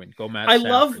Rams to win. Go Matt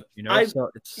Stafford.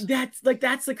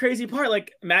 That's the crazy part.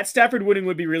 Like Matt Stafford winning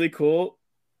would be really cool.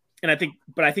 And I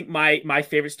think my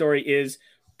favorite story is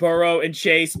Burrow and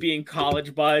Chase being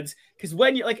college buds. Because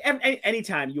when you like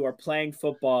anytime you are playing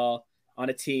football on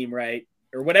a team, right,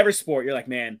 or whatever sport, you're like,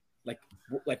 man,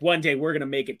 like one day we're gonna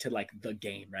make it to like the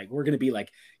game, right? We're gonna be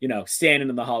like, standing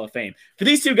in the Hall of Fame. For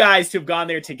these two guys to have gone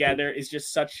there together is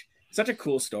just such a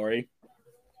cool story.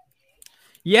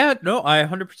 Yeah, no, I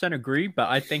 100% agree, but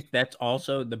I think that's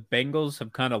also the Bengals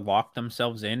have kind of locked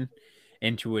themselves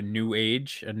into a new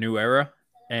age, a new era.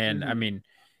 And I mean,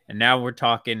 and now we're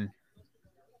talking,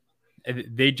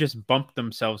 they just bumped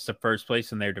themselves to first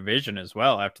place in their division as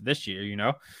well after this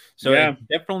year, So It's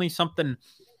definitely something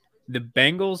the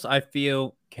Bengals, I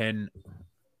feel, can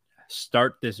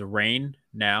start this reign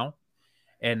now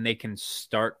and they can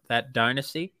start that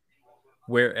dynasty.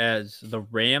 Whereas the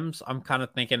Rams, I'm kind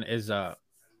of thinking is a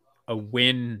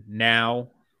win now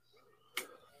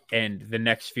and the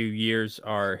next few years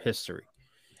are history.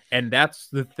 And that's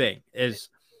the thing is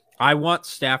I want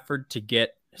Stafford to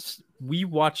get, we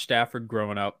watched Stafford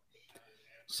growing up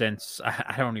since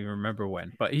I don't even remember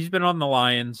when, but he's been on the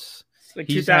Lions. It's like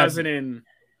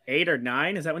 2008 or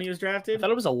 9. Is that when he was drafted? I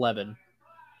thought it was 11.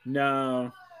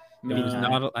 No. It was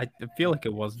not. I feel like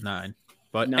it was 9.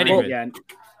 But 9, anyway, yeah.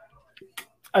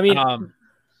 I mean,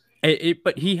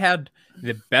 but he had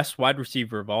the best wide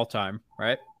receiver of all time,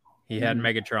 right? He had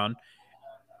Megatron.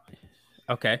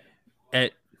 Okay.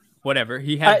 Whatever.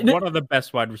 He had one of the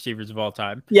best wide receivers of all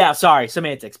time. Yeah, sorry,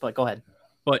 semantics, but go ahead.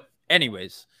 But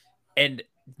anyways, and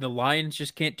the Lions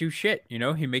just can't do shit. He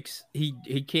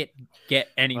can't get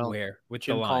anywhere with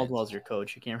Jim the Lions. Caldwell's your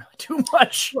coach. You can't really do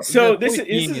much. So this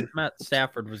is Matt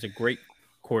Stafford was a great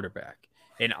quarterback,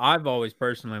 and I've always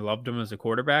personally loved him as a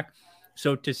quarterback.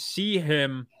 So to see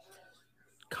him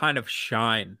kind of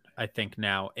shine, I think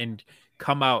now and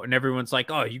come out, and everyone's like,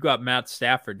 "Oh, you got Matt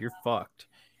Stafford, you're fucked."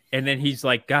 And then he's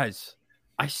like, "Guys,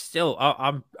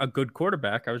 I'm a good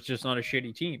quarterback. I was just on a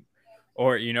shitty team."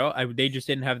 Or, they just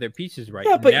didn't have their pieces right.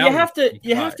 Yeah, but now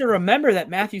you have to remember that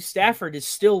Matthew Stafford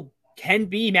can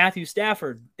be Matthew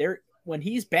Stafford. When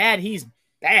he's bad, he's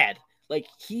bad. Like,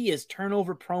 he is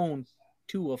turnover prone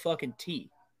to a fucking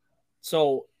T.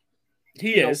 So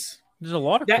he is. There's a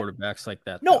lot of quarterbacks like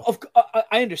that. No,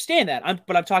 I understand that.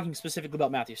 But I'm talking specifically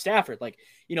about Matthew Stafford. Like,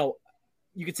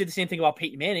 you could say the same thing about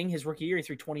Peyton Manning. His rookie year, he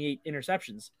threw 28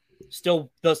 interceptions.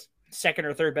 Still the second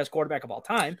or third best quarterback of all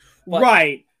time.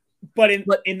 Right. But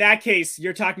in that case,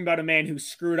 you're talking about a man who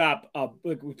screwed up,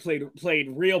 played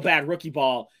real bad rookie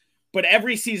ball, but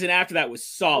every season after that was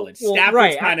solid.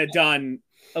 Stafford's kind of done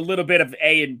a little bit of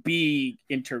A and B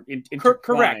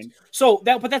correct. So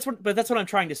but that's what I'm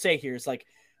trying to say here is like,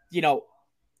 are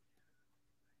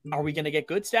we going to get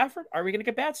good Stafford? Are we going to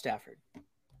get bad Stafford?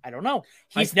 I don't know.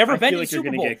 He's never been to Super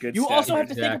Bowl. You also have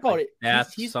to think about it.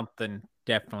 That's something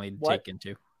definitely to take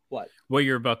into. What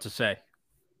you're about to say.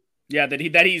 Yeah, that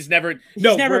he's never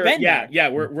been. Yeah,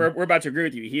 there. We're about to agree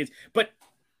with you. He is, but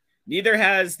neither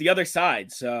has the other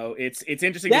side. So it's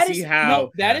interesting to see how.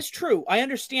 No, that is true. I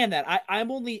understand that.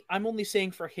 I'm only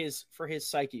saying for his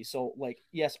psyche. So like,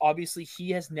 yes, obviously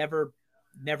he has never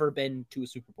been to a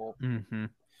Super Bowl. Mm-hmm.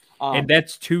 And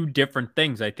that's two different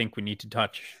things I think we need to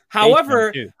touch.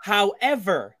 However,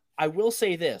 I will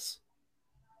say this: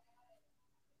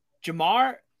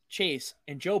 Jamar Chase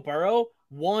and Joe Burrow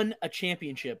won a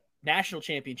championship. National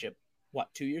championship,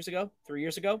 2 years ago, 3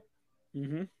 years ago?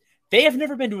 Mm-hmm. They have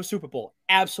never been to a Super Bowl.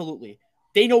 Absolutely.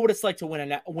 They know what it's like to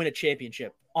win a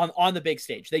championship on the big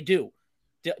stage. They do.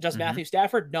 Does Matthew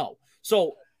Stafford? No.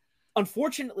 So,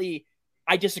 unfortunately,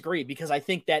 I disagree because I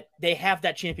think that they have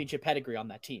that championship pedigree on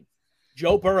that team.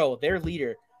 Joe Burrow, their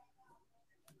leader,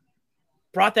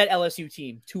 brought that LSU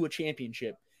team to a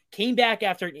championship, came back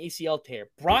after an ACL tear,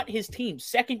 brought his team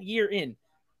second year in,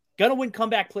 gonna win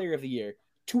comeback player of the year,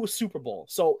 to a Super Bowl.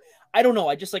 So I don't know.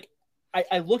 I just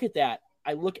I look at that.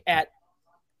 I look at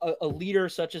a leader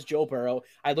such as Joe Burrow.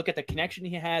 I look at the connection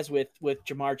he has with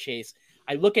Jamar Chase.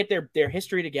 I look at their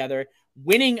history together,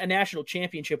 winning a national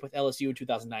championship with LSU in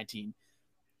 2019.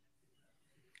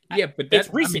 Yeah, but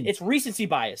it's recent. I mean, it's recency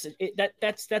bias.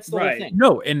 That's the whole thing.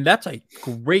 No, and that's a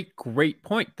great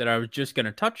point that I was just going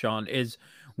to touch on is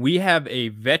we have a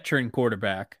veteran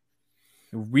quarterback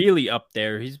really up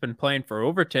there. He's been playing for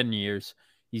over 10 years.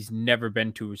 He's never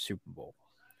been to a Super Bowl.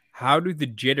 How do the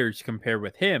jitters compare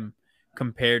with him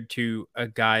compared to a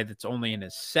guy that's only in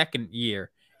his second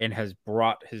year and has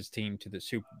brought his team to the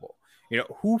Super Bowl?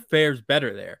 who fares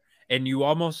better there? And you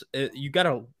almost you got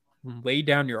to lay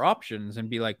down your options and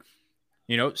be like,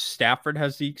 Stafford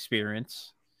has the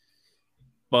experience,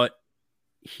 but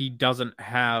he doesn't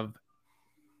have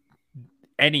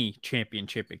any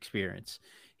championship experience.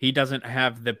 He doesn't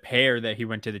have the pair that he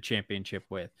went to the championship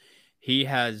with. He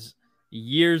has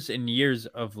years and years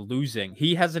of losing.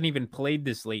 He hasn't even played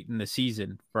this late in the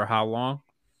season for how long?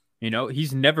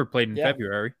 He's never played in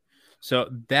February. So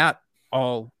that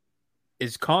all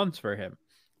is cons for him.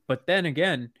 But then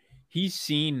again, he's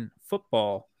seen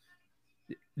football,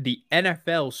 the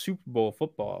NFL Super Bowl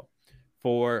football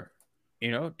for,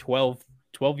 12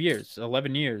 years,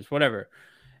 11 years, whatever.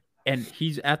 And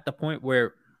he's at the point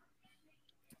where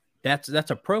that's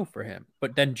a pro for him.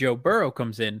 But then Joe Burrow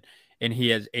comes in and he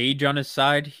has age on his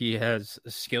side. He has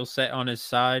a skill set on his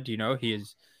side. He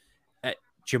is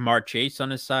Jamar Chase on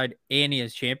his side, and he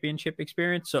has championship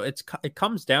experience. So it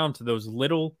comes down to those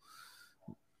little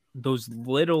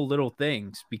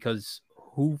things, because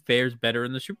who fares better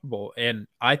in the Super Bowl? And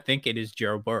I think it is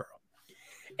Joe Burrow.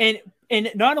 And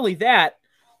not only that,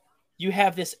 you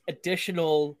have this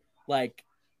additional, like,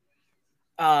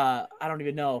 I don't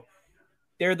even know.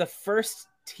 They're the first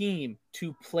team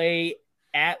to play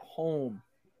at home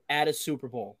at a Super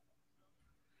Bowl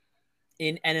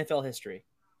in NFL history.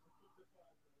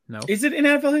 No. Is it in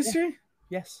NFL history?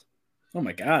 Yeah. Yes. Oh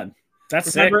my God.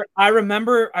 That's sick. I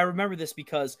remember this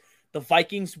because the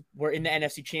Vikings were in the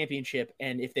NFC Championship,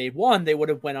 and if they won, they would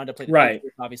have went on to play the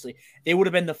Patriots, obviously. They would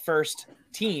have been the first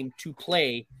team to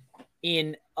play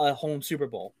in a home Super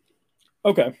Bowl.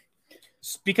 Okay.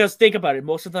 Because think about it,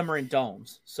 most of them are in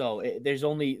domes, so there's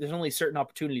only certain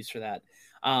opportunities for that.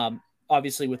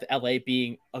 Obviously, with LA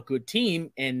being a good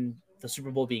team and the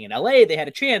Super Bowl being in LA, they had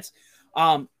a chance.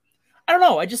 I don't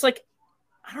know. I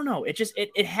don't know.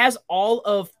 It has all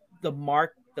of the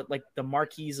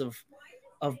marquees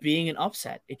of being an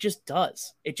upset. It just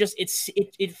does.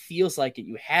 It feels like it.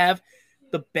 You have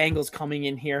the Bengals coming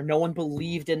in here. No one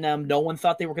believed in them. No one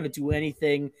thought they were going to do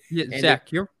anything. Yeah, Zach,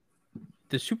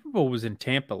 the Super Bowl was in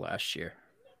Tampa last year,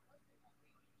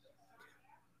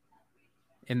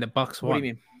 and the Bucs won. What do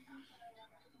you mean,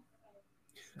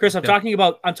 Chris? I'm talking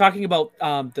about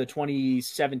the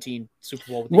 2017 Super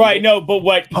Bowl. Right. No, but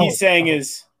what he's saying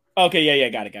is okay. Yeah.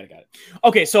 Got it.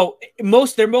 Okay, so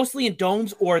they're mostly in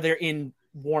domes or they're in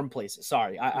warm places.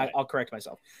 Sorry, I'll correct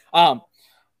myself.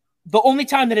 The only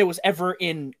time that it was ever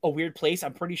in a weird place,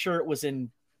 I'm pretty sure it was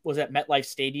at MetLife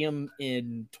Stadium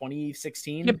in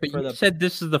 2016. Yeah, but you said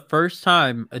this is the first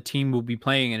time a team will be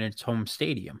playing in its home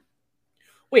stadium.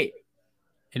 Wait.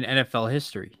 In NFL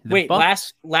history.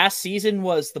 Last season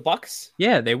was the Bucs?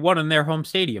 Yeah, they won in their home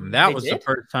stadium. That was the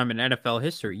first time in NFL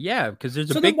history. Yeah, because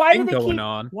there's a big thing going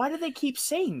on. Why do they keep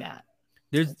saying that?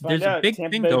 There's a big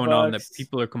thing going on that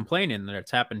people are complaining that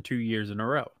it's happened 2 years in a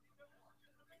row.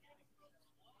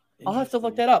 I'll have to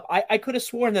look that up. I could have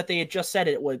sworn that they had just said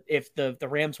it would. If the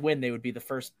Rams win, they would be the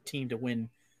first team to win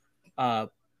a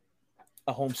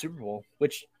home Super Bowl.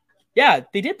 Which, yeah,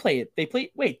 they did play it. They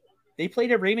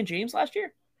played at Raymond James last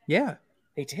year. Yeah,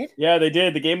 they did. Yeah, they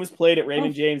did. The game was played at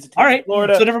Raymond James. All right,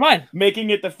 Florida. So never mind. Marking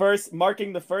the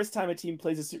first time a team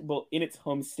plays a Super Bowl in its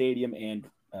home stadium and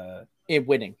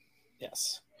winning.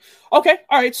 Yes. Okay.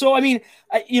 All right. So I mean,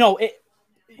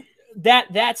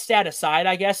 that stat aside,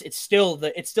 I guess it's still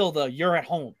the you're at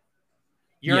home.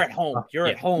 You're at home. You're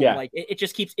at home. Yeah. Like it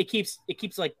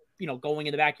keeps like, going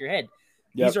in the back of your head.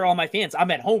 Yep. These are all my fans.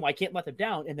 I'm at home. I can't let them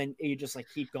down. And then you just like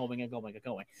keep going and going and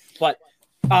going. But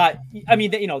I mean,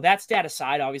 that stat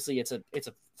aside, obviously it's a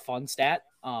fun stat.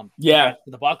 The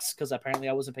Bucs, because apparently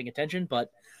I wasn't paying attention. But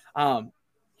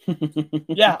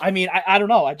yeah, I mean, I don't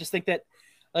know. I just think that,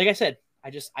 like I said,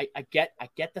 I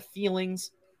get the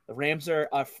feelings. The Rams are.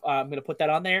 I'm going to put that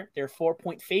on there. They're a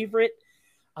 4-point favorite.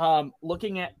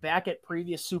 Looking back at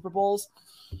previous Super Bowls,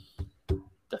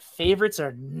 the favorites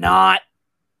are not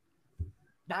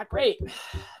great.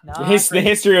 The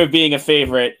history of being a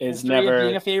favorite is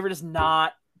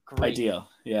not great. Ideal.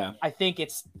 Yeah, I think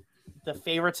the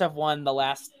favorites have won the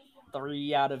last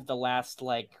 3 out of the last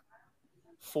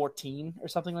 14 or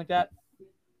something like that.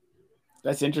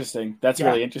 That's interesting. That's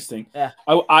really interesting. Yeah.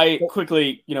 I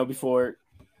quickly, before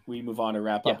we move on to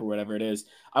wrap up or whatever it is,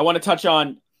 I want to touch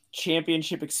on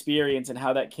championship experience and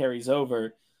how that carries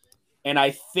over. And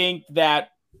I think that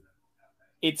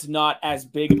it's not as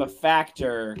big of a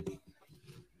factor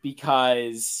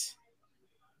because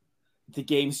the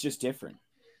game's just different.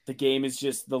 The game is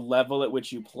just the level at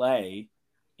which you play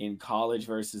in college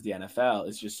versus the NFL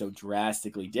is just so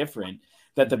drastically different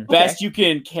that the best you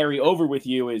can carry over with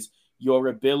you is your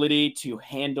ability to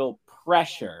handle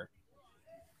pressure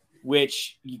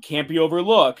which you can't be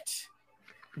overlooked.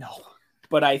 No.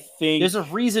 But I think there's a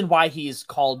reason why he's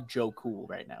called Joe Cool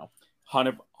right now.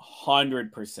 100%.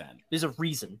 There's a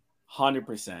reason.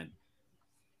 100%.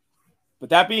 But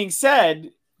that being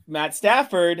said, Matt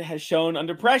Stafford has shown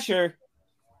under pressure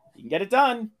he can get it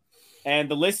done. And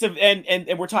the list of and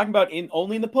we're talking about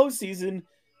only in the postseason.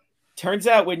 Turns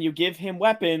out when you give him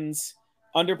weapons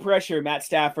under pressure, Matt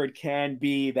Stafford can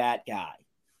be that guy.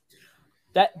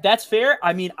 That's fair.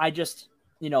 I mean, I just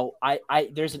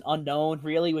there's an unknown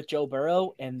really with Joe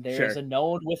Burrow, and there's a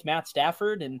known with Matt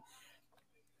Stafford, and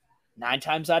 9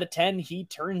 times out of 10 he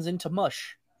turns into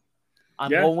mush.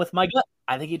 I'm going with my gut.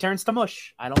 I think he turns to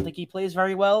mush. I don't think he plays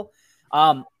very well.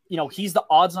 He's the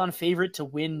odds-on favorite to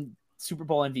win Super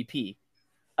Bowl MVP.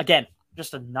 Again,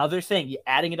 just another thing. You're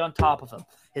adding it on top of him.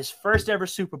 His first ever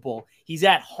Super Bowl. He's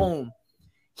at home.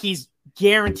 He's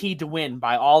guaranteed to win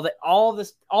by all the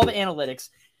analytics.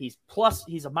 He's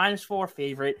a -4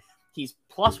 favorite. He's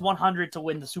plus 100 to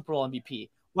win the Super Bowl MVP.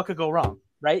 What could go wrong,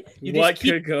 right? What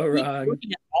could go wrong?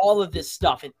 Looking at all of this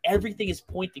stuff, and everything is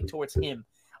pointing towards him.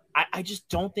 I just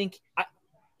don't think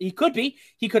he could be.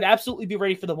 He could absolutely be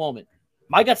ready for the moment.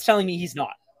 My gut's telling me he's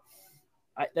not.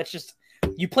 That's just,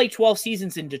 you play 12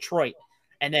 seasons in Detroit,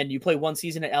 and then you play 1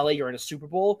 season at LA. You're in a Super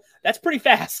Bowl. That's pretty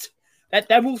fast.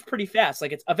 That moves pretty fast.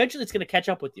 Like eventually it's going to catch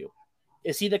up with you.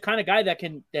 Is he the kind of guy that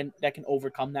can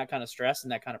overcome that kind of stress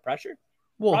and that kind of pressure?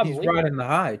 Well, Probably. He's riding the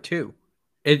high too.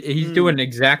 He's doing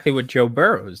exactly what Joe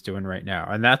Burrow is doing right now,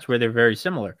 and that's where they're very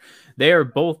similar. They are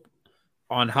both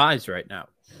on highs right now.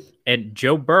 And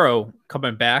Joe Burrow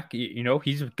coming back,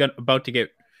 he's about to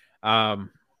get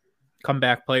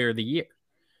comeback player of the year.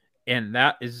 And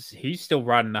he's still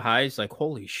riding the highs. Like,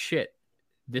 holy shit.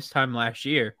 This time last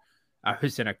year, I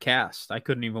was in a cast. I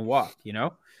couldn't even walk,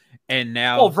 And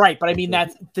now. Well, right. But I mean,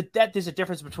 that there's a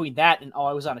difference between that and,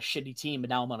 I was on a shitty team, and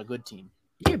now I'm on a good team.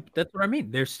 Yeah, that's what I mean.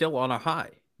 They're still on a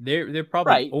high. They're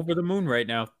probably over the moon right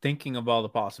now, thinking of all the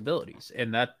possibilities.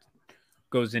 And that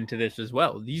goes into this as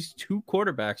well. These two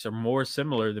quarterbacks are more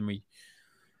similar than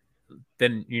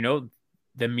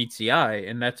meets the eye,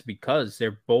 and that's because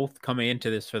they're both coming into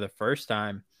this for the first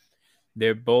time.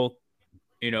 They're both,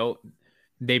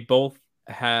 they both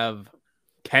have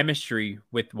chemistry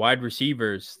with wide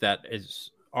receivers that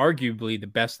is arguably the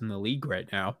best in the league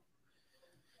right now.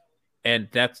 And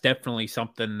that's definitely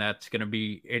something that's going to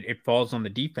be, it falls on the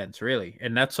defense, really.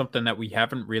 And that's something that we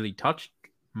haven't really touched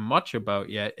much about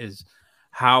yet, is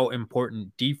how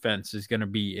important defense is going to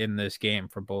be in this game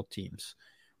for both teams.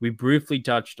 We briefly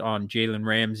touched on Jalen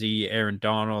Ramsey, Aaron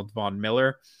Donald, Von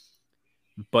Miller,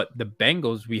 but the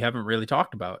Bengals we haven't really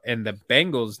talked about. And the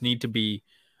Bengals need to be,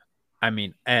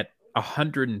 at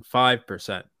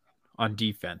 105% on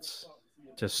defense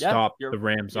to stop the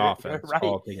Rams offense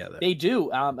altogether. They do.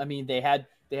 They had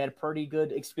a pretty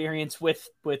good experience with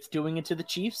doing it to the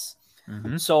Chiefs.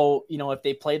 Mm-hmm. So, if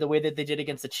they play the way that they did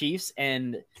against the Chiefs,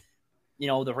 and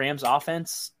the Rams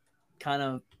offense kind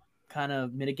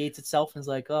of mitigates itself and is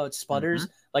like, oh, it sputters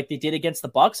like they did against the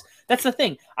Bucs. That's the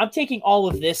thing. I'm taking all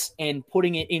of this and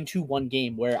putting it into one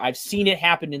game where I've seen it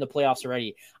happen in the playoffs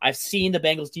already. I've seen the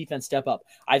Bengals defense step up.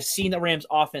 I've seen the Rams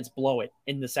offense blow it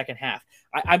in the second half.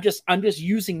 I'm just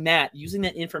using that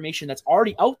information that's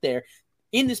already out there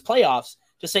in this playoffs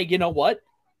to say, you know what?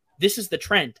 This is the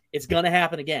trend. It's going to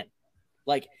happen again.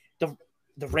 Like the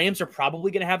Rams are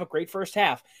probably going to have a great first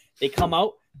half. They come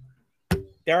out,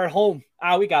 they're at home.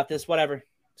 We got this, whatever.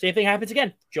 Same thing happens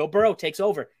again. Joe Burrow takes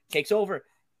over.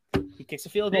 He kicks a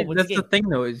field goal. That's the thing,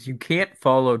 though, is you can't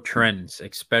follow trends,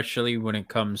 especially when it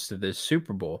comes to this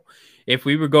Super Bowl. If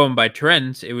we were going by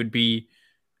trends, it would be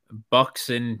Bucks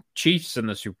and Chiefs in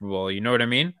the Super Bowl. You know what I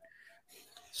mean?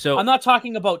 So I'm not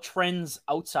talking about trends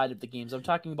outside of the games. I'm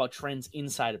talking about trends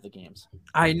inside of the games.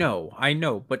 I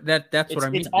know, but that's what I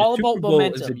mean. It's all about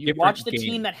momentum. You watch the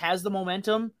team that has the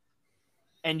momentum,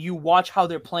 and you watch how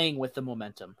they're playing with the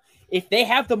momentum. If they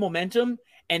have the momentum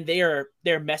and they're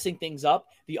messing things up,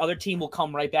 the other team will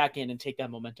come right back in and take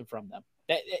that momentum from them.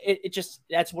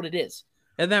 That's what it is.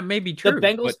 And that may be true.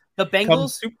 The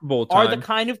Bengals Super Bowl time, are the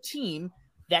kind of team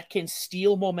that can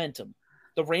steal momentum.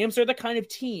 The Rams are the kind of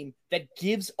team that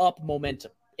gives up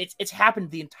momentum. It's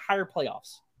happened the entire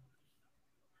playoffs.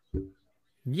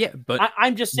 Yeah, but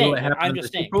I'm just saying.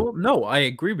 No, I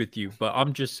agree with you, but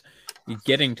I'm just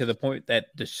getting to the point that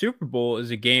the Super Bowl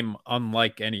is a game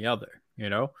unlike any other.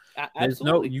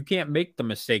 You can't make the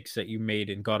mistakes that you made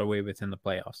and got away with in the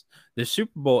playoffs. The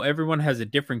Super Bowl, everyone has a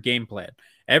different game plan.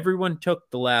 Everyone took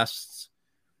the last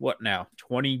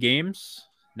 20 games,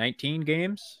 19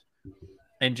 games,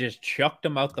 and just chucked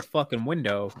them out the fucking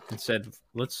window and said,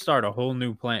 let's start a whole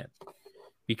new plan.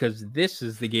 because this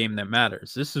is the game that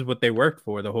matters. This is what they worked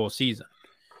for the whole season.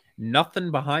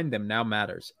 Nothing behind them now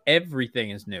matters. Everything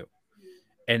is new.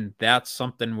 And that's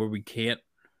something where we can't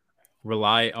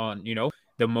rely on,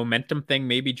 the momentum thing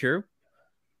may be true.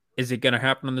 Is it going to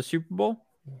happen in the Super Bowl?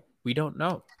 We don't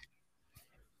know.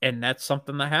 And that's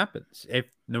something that happens. If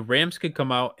the Rams could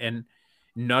come out and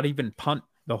not even punt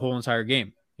the whole entire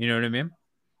game, you know what I mean?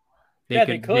 They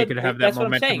could have that that's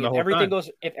momentum what I'm saying. The whole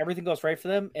time. If everything goes right for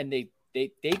them, and they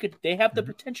have the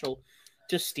potential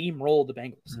to steamroll the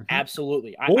Bengals. Mm-hmm.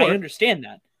 Absolutely. I understand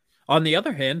that. On the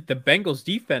other hand, the Bengals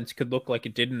defense could look like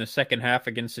it did in the second half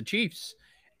against the Chiefs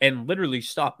and literally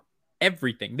stop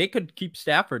everything. They could keep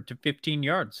Stafford to 15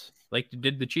 yards like they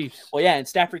did the Chiefs. Well, yeah, and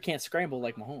Stafford can't scramble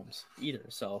like Mahomes either.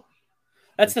 So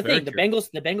that's the thing. The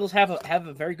Bengals have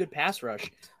a very good pass rush.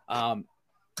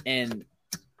 And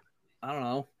I don't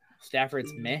know,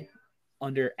 Stafford's meh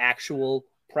under actual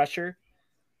pressure.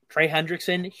 Trey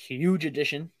Hendrickson, huge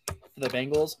addition for the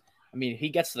Bengals. I mean, he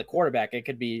gets to the quarterback, it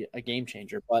could be a game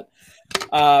changer. But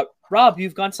Rob,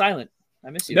 you've gone silent.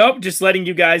 I miss you. Nope, just letting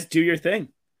you guys do your thing.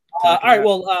 All right.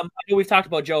 Well, I know we've talked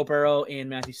about Joe Burrow and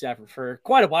Matthew Stafford for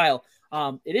quite a while.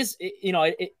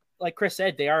 It like Chris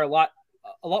said, they are a lot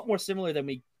more similar than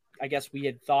we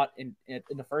had thought in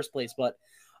the first place. But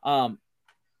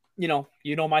you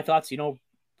know my thoughts. You know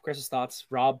Chris's thoughts.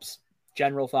 Rob's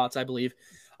general thoughts, I believe.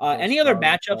 Any other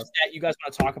matchups that you guys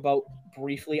want to talk about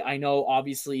briefly? I know,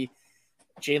 obviously,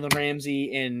 Jalen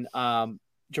Ramsey and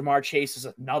Jamar Chase is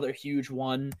another huge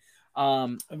one.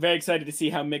 I'm very excited to see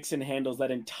how Mixon handles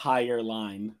that entire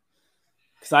line,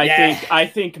 because I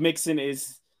think Mixon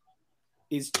is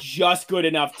just good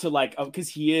enough to because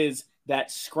he is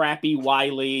that scrappy,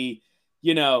 wily,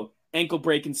 ankle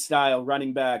breaking style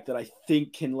running back that I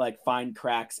think can find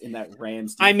cracks in that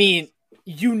Rams defense. I mean,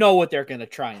 you know what they're gonna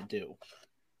try and do.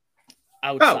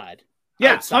 Outside. Oh,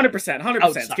 yeah,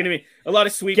 100%. It's going to be a lot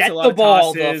of sweeps, get a lot the ball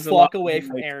of tosses. The fuck away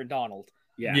from Aaron Donald.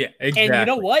 Yeah, exactly. And you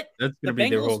know what? That's going to be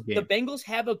their whole game. The Bengals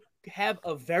have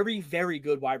a very, very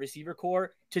good wide receiver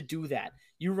core to do that.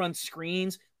 You run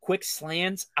screens, quick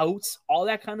slants, outs, all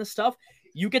that kind of stuff.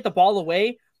 You get the ball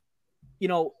away,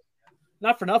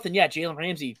 not for nothing. Yeah, Jalen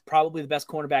Ramsey, probably the best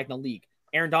cornerback in the league.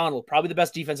 Aaron Donald, probably the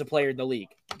best defensive player in the league.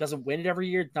 Doesn't win it every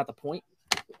year. Not the point.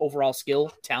 Overall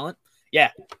skill, talent.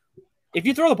 Yeah. If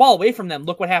you throw the ball away from them,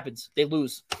 look what happens. They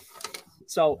lose.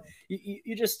 So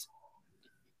you just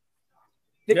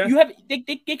they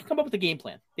can come up with a game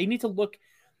plan. They need to look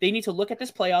at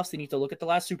this playoffs. They need to look at the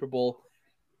last Super Bowl,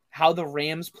 how the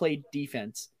Rams played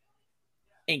defense,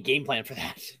 and game plan for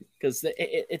that, because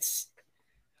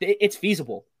it's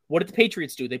feasible. What did the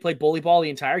Patriots do? They played bully ball the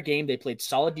entire game. They played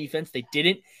solid defense. They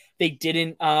didn't they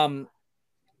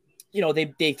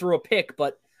threw a pick,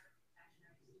 but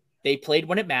they played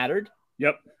when it mattered.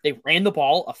 Yep. They ran the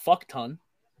ball a fuck ton.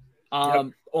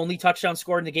 Only touchdown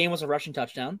scored in the game was a rushing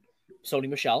touchdown. Sony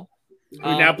Michel. Who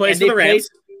now plays for the Rams.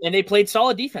 And they played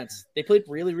solid defense. They played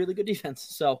really, really good defense.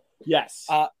 So yes.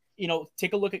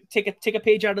 Take a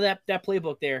page out of that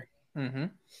playbook there. Mm-hmm.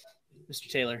 Mr.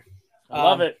 Taylor. I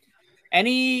love it.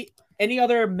 Any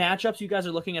other matchups you guys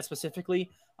are looking at specifically?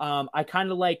 I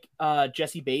kind of like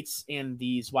Jesse Bates and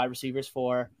these wide receivers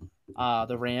for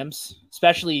the Rams,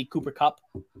 especially Cooper Kupp.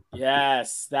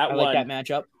 Yes, I like that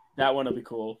matchup. That one will be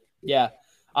cool. Yeah,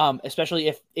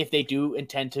 especially if they do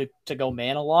intend to go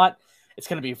man a lot, it's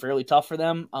going to be fairly tough for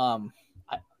them.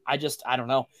 I don't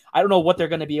know. I don't know what they're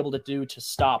going to be able to do to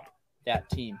stop that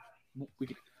team.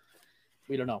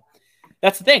 We don't know.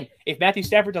 That's the thing. If Matthew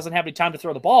Stafford doesn't have any time to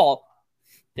throw the ball,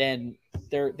 then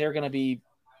they're going to be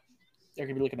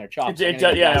looking their chops. I was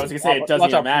going to say it doesn't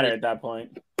even matter at that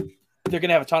point. They're going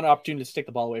to have a ton of opportunity to stick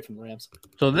the ball away from the Rams.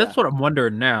 So that's what I'm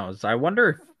wondering now. Is I wonder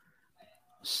if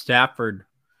Stafford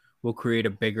will create a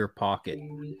bigger pocket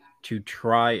to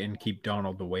try and keep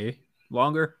Donald away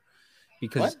longer,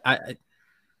 because I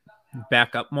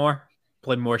back up more,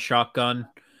 play more shotgun.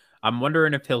 I'm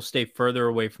wondering if he'll stay further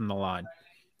away from the line,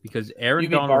 because Aaron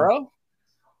Donald. Burrow?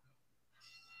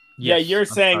 Yes, yeah, you're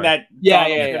saying that.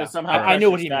 Yeah. I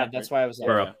knew what he meant. That's why I was like,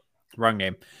 Burrow. Wrong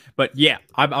name. But yeah,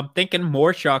 I'm thinking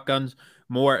more shotguns,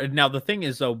 more. Now, the thing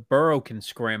is, though, Burrow can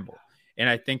scramble. And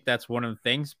I think that's one of the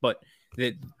things. But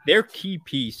their key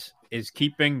piece is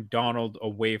keeping Donald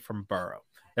away from Burrow.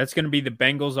 That's going to be the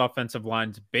Bengals offensive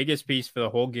line's biggest piece for the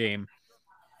whole game.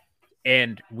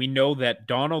 And we know that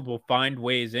Donald will find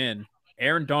ways in.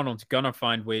 Aaron Donald's going to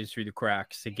find ways through the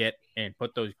cracks to get and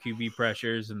put those QB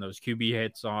pressures and those QB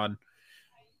hits on.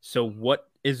 So what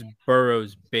is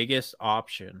Burrow's biggest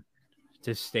option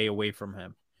to stay away from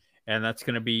him? And that's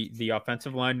going to be the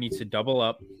offensive line needs to double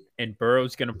up, and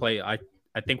Burrow's going to play. I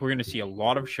think we're going to see a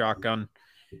lot of shotgun,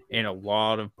 and a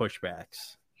lot of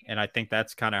pushbacks. And I think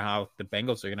that's kind of how the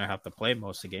Bengals are going to have to play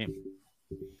most of the game.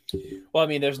 Well, I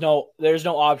mean, there's no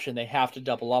option. They have to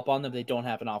double up on them. They don't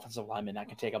have an offensive lineman that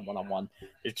can take them one-on-one.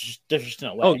 There's just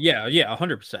no way. Oh, yeah,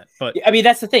 100%. But I mean,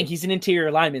 that's the thing. He's an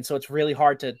interior lineman, so it's really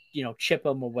hard to, chip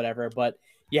him or whatever. But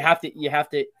you have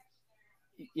to.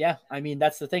 Yeah, I mean,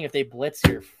 that's the thing. If they blitz,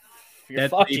 you're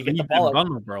fucked. You get the ball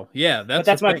out. Bro. Yeah,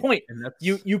 that's my point.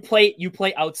 You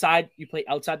play outside. You play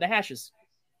outside the hashes.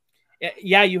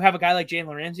 Yeah, you have a guy like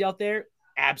Jalen Ramsey out there,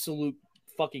 absolute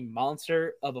fucking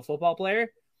monster of a football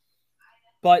player.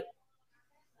 But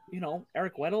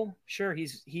Eric Weddle, sure,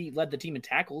 he led the team in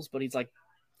tackles, but he's like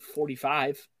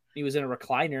 45. He was in a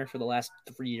recliner for the last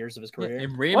 3 years of his career.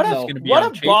 And what a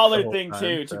baller thing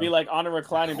too, to be like on a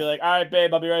recliner and be like, all right,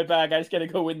 babe, I'll be right back. I just gotta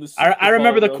go win the Super I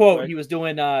remember the quote. Quick. He was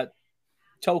doing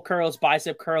toe curls,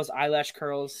 bicep curls, eyelash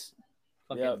curls.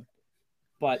 Yeah.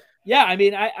 But yeah, I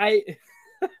mean, I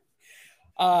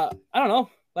don't know.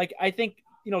 Like, I think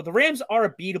the Rams are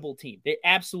a beatable team. They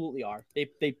absolutely are.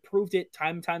 They proved it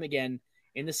time and time again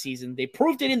in the season. They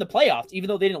proved it in the playoffs, even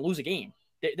though they didn't lose a game.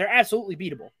 They're absolutely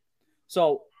beatable.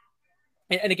 So,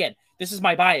 and again, this is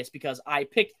my bias because I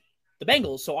picked the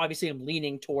Bengals, so obviously I'm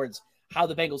leaning towards how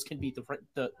the Bengals can beat the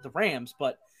Rams.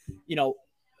 But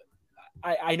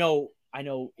I know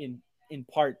in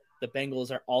part the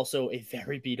Bengals are also a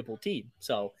very beatable team.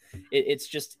 So it's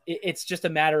just a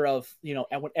matter of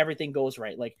and when everything goes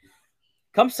right, like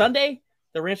come Sunday,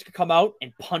 the Rams could come out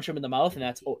and punch them in the mouth, and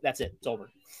that's it. It's over.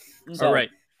 So, all right.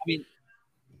 I mean,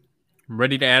 I'm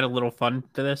ready to add a little fun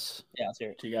to this. Yeah, let's hear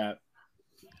it. What you got?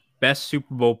 Best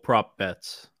Super Bowl prop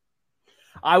bets.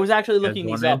 I was actually looking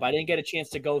these up. I didn't get a chance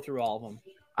to go through all of them.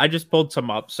 I just pulled some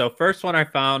up. So first one I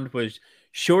found was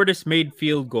shortest made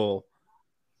field goal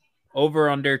over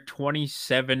under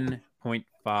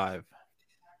 27.5.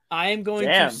 I am going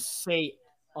to say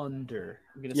under.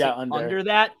 I'm going to say under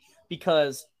that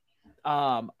because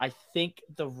I think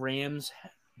the Rams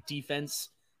defense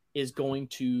is going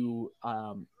to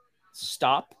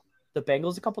stop the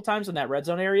Bengals a couple times in that red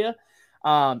zone area.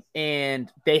 And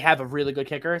they have a really good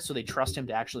kicker, so they trust him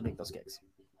to actually make those kicks.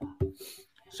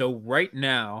 So right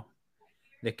now,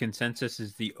 the consensus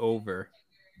is the over,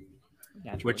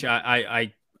 which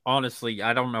I honestly,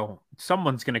 I don't know.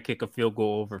 Someone's going to kick a field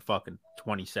goal over fucking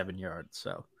 27 yards,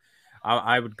 so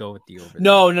I would go with the over.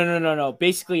 No.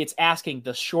 Basically, it's asking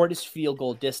the shortest field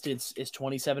goal distance is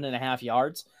 27.5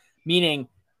 yards, meaning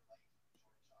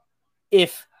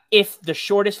if the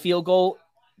shortest field goal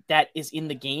that is in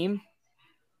the game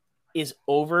is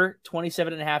over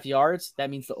 27.5 yards, that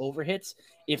means the over hits.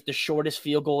 If the shortest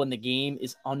field goal in the game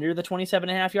is under the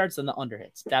 27.5 yards, then the under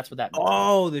hits. That's what that means.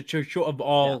 Oh, the short of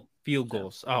all field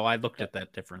goals. Oh, I looked at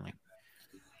that differently.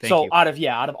 Thank you.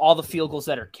 Out of all the field goals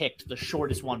that are kicked, the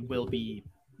shortest one will it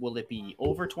be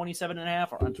over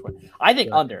 27.5 or under? I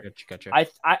think under. Gotcha. I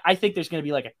think there's going to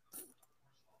be like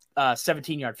a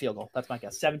 17-yard field goal. That's my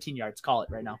guess. 17 yards. Call it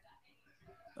right now.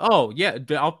 Oh, yeah.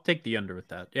 I'll take the under with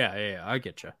that. Yeah. I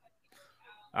get you.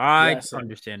 I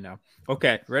understand now.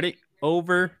 Okay, ready?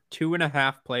 Over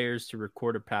 2.5 players to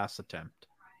record a pass attempt.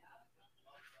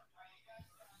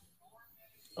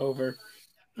 Over.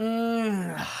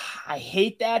 I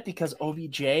hate that because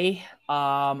OBJ.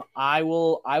 I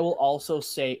will also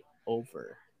say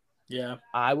over. Yeah.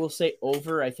 I will say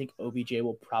over. I think OBJ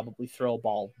will probably throw a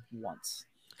ball once.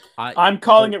 I'm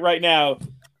calling it right now.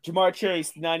 Jamar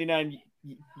Chase,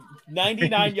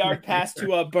 99-yard pass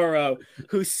to Burrow,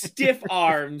 who stiff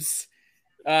arms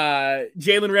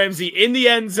Jalen Ramsey in the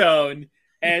end zone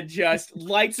and just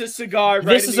lights a cigar in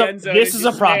the end zone. This is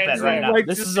a prop bet right now.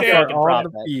 This is a fucking prop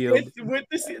bet. With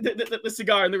the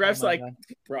cigar, and the ref's like,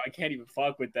 bro, I can't even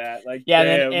fuck with that. Like,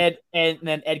 yeah, and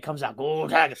then Ed comes out, go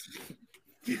Tigers.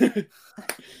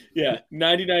 Yeah,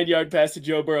 99-yard pass to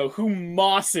Joe Burrow, who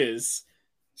mosses.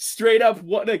 Straight up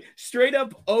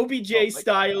OBJ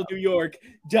style New York,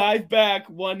 dive back,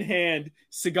 one hand,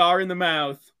 cigar in the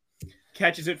mouth,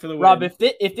 catches it for the win. Rob, if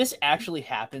this actually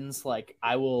happens, like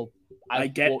I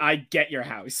get your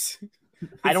house.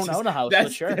 I don't own a house,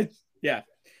 but sure. Yeah,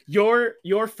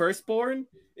 your firstborn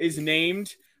is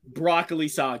named Broccoli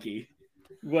Soggy,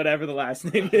 whatever the last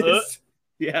name is.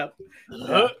 Yeah.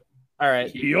 All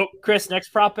right. Yep. Chris, next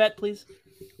prop bet, please.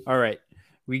 All right,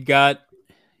 we got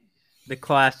the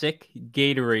classic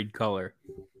Gatorade color.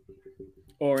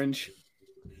 Orange.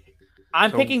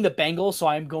 I'm picking the Bengals, so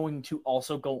I'm going to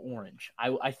also go orange.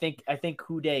 I think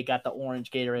Houday got the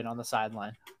orange Gatorade on the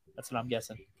sideline. That's what I'm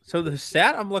guessing. So the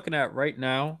stat I'm looking at right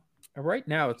now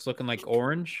it's looking like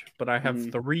orange, but I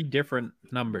have 3 different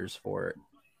numbers for it.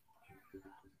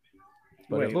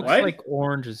 But it looks like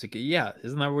orange is yeah,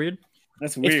 isn't that weird?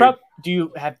 That's weird. Do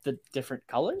you have the different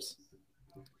colors?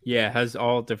 Yeah, it has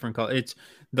all different colors. It's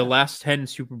the last 10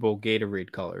 Super Bowl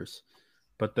Gatorade colors,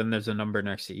 but then there's a number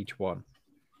next to each one.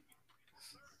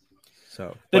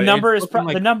 So the number is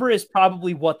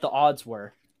probably what the odds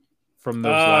were from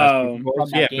those last Super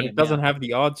Bowls. Yeah, game, but it doesn't have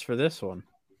the odds for this one,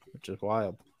 which is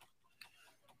wild.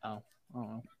 Oh,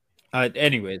 oh.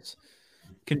 Anyways,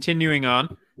 continuing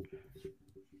on.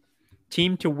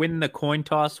 Team to win the coin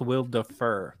toss will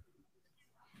defer.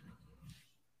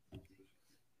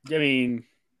 I mean,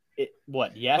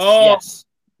 what? Yes. Oh, yes.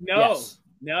 No. Yes.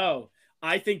 No.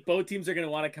 I think both teams are going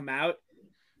to want to come out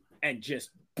and just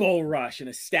bull rush and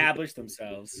establish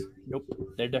themselves. Nope.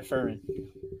 They're deferring.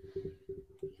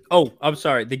 Oh, I'm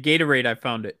sorry. The Gatorade, I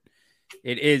found it.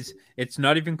 It's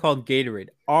not even called Gatorade.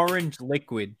 Orange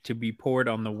liquid to be poured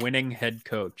on the winning head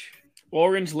coach.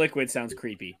 Orange liquid sounds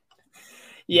creepy.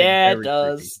 Yeah, it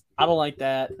does. Creepy. I don't like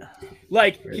that.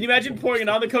 Like, can you imagine pouring it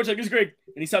on the coach like, this is great,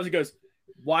 and he stops and goes,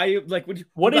 why? Like,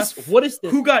 what is this?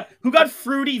 Who got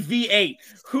fruity V8?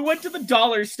 Who went to the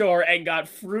dollar store and got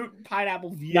fruit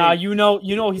pineapple V8? Nah, you know,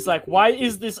 he's like, why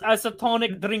is this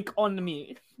isotonic drink on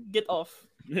me? Get off.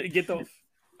 Get off.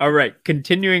 All right,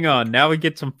 continuing on. Now we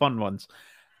get some fun ones.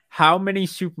 How many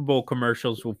Super Bowl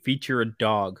commercials will feature a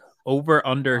dog? Over,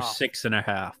 under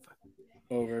 6.5.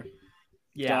 Over.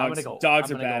 Yeah, dogs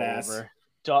are badass.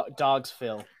 Dogs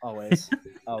fill always,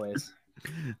 always.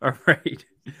 All right,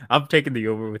 I'm taking the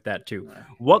over with that too.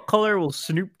 What color will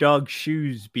Snoop Dogg's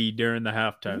shoes be during the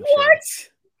halftime show? What?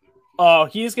 Oh,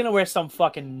 he's gonna wear some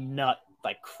fucking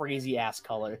crazy ass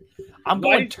color. I'm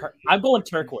going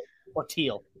turquoise or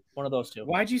teal. One of those two.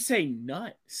 Why'd you say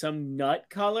nut? Some nut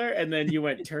color, and then you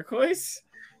went turquoise?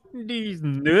 These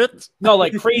nuts? No,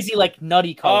 like crazy, like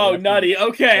nutty color. Oh, nutty.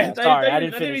 Okay. Yeah, sorry, I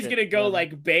didn't finish. He was gonna go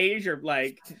like beige or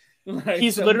like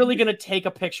he's literally gonna take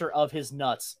a picture of his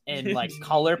nuts and like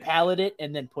color palette it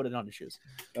and then put it on his shoes.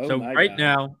 So right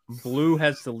now, blue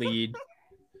has the lead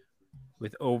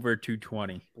with over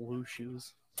 220. Blue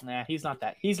shoes. Nah, he's not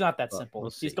that simple.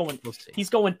 We'll he's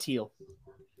going teal.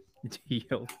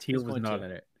 Teal was not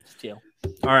in it. It's teal.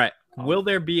 All right. Will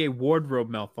there be a wardrobe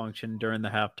malfunction during the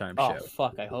halftime show? Oh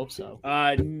fuck! I hope so.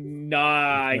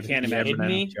 Nah, I can't imagine.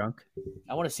 Me?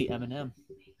 I want to see Eminem.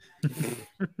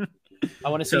 I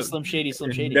want to see Slim Shady.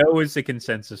 No is the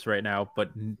consensus right now,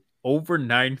 but over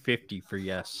 $9.50 for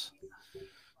yes.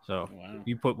 So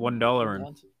you put $1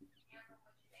 in.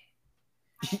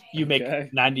 You make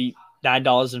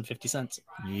 $99.50.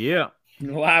 Yeah.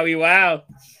 Wowie wow.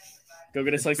 Go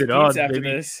get a slice of pizza after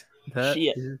this.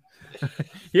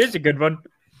 Here's a good one.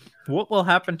 What will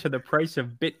happen to the price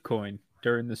of Bitcoin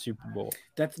during the Super Bowl?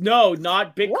 That's not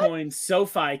Bitcoin, what?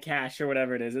 SoFi Cash or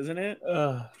whatever it is, isn't it?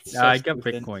 I got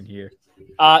Bitcoin here.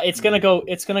 It's gonna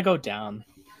go down,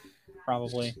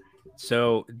 probably.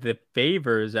 So the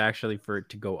favor is actually for it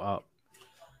to go up.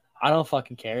 I don't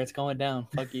fucking care. It's going down.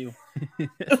 Fuck you.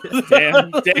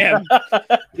 Damn.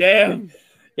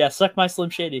 Yeah, suck my Slim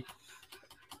Shady.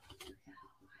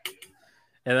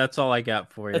 Yeah, that's all I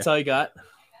got for you. That's all you got?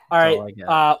 All right.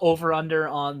 Over under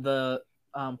on the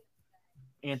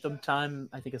anthem time,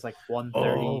 I think it's like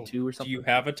 1:32 or something. Do you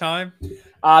have a time?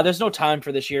 There's no time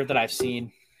for this year that I've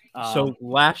seen. So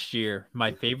last year,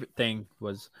 my favorite thing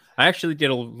was I actually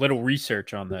did a little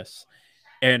research on this,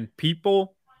 and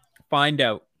people find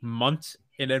out months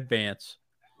in advance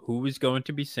who is going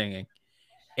to be singing,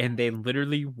 and they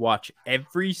literally watch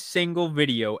every single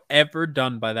video ever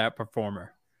done by that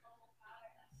performer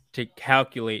to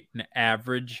calculate an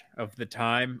average of the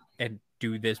time and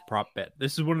do this prop bet.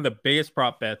 This is one of the biggest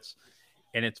prop bets,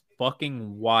 and it's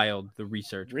fucking wild, the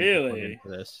research really into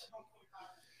this.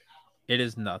 It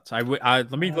is nuts.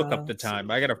 Let me look up the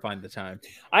time. I gotta find the time.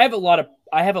 I have a lot of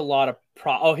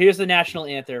Oh, here's the national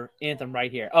anthem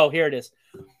right here. Oh, here it is.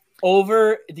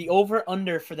 Over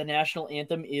under for the national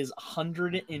anthem is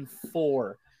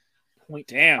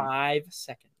 104.5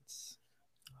 seconds.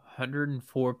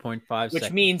 104.5 seconds.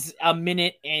 Which means a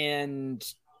minute and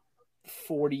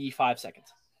 45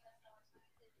 seconds.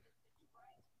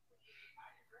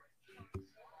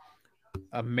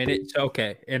 A minute.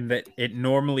 Okay. And that it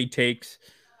normally takes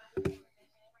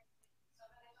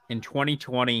in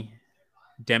 2020,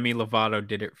 Demi Lovato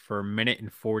did it for a minute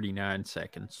and 49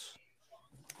 seconds.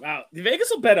 Wow. Vegas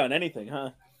will bet on anything,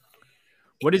 huh?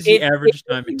 What is the average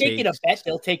time it takes? If you make it a bet,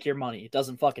 they'll take your money. It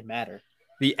doesn't fucking matter.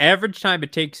 The average time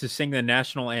it takes to sing the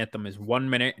national anthem is 1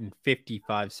 minute and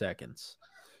 55 seconds.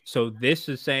 So this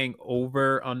is saying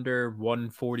over under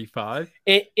 145.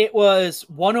 It was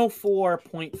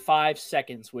 104.5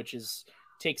 seconds, which is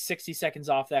takes 60 seconds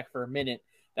off that for a minute.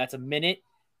 That's a minute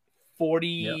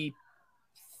 45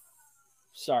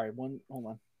 Sorry, hold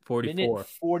on. 44. Minute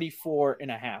 44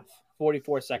 and a half.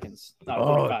 44 seconds. Not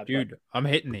 45. Dude, I'm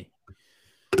hitting me.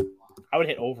 I would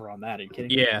hit over on that. Are you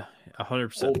kidding? Yeah,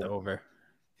 100% over.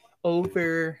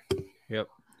 Over. Yep.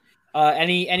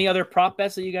 Any other prop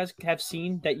bets that you guys have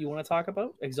seen that you want to talk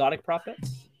about? Exotic prop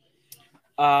bets?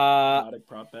 Exotic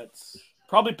prop bets.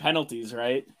 Probably penalties,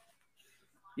 right?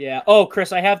 Yeah. Oh,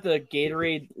 Chris, I have the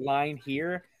Gatorade line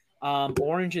here.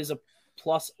 Orange is a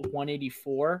plus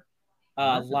 184.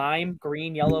 Lime,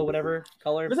 green, yellow, whatever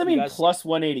color. What does that mean, plus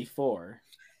 184?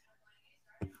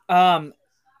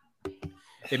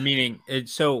 Meaning,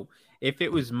 so if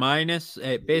it was minus,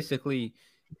 basically,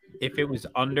 if it was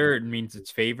under, it means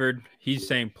it's favored. He's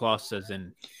saying plus as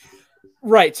in.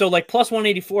 Right. So like plus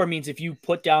 184 means if you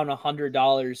put down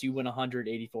 $100, you win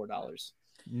 $184.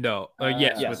 No.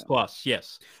 Yes, with plus.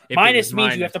 Yes. If minus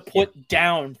means you have to put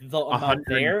down the amount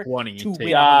there to win.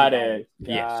 Got it.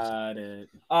 Got it.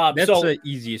 That's the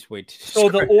easiest way to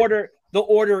describe. So the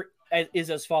order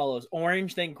is as follows: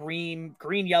 orange, then green,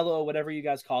 yellow, whatever you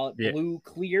guys call it, blue,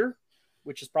 clear,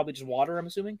 which is probably just water, I'm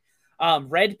assuming.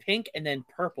 Red, pink, and then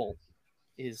purple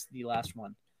is the last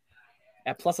one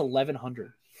at plus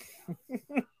 1100.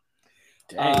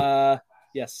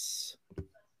 Yes.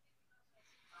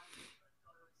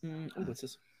 What's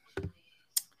this?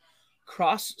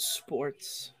 Cross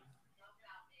sports.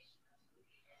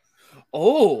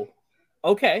 Oh,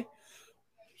 okay.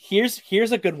 Here's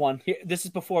a good one. This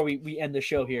is before we end the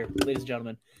show here, ladies and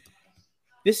gentlemen.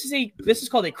 This is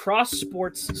called a cross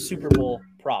sports Super Bowl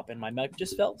prop, and my mic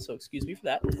just fell, so excuse me for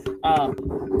that.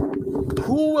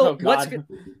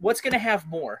 What's gonna have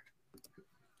more?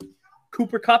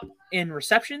 Cooper Cup in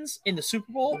receptions in the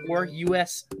Super Bowl or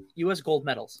US gold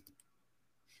medals?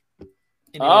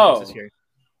 U.S.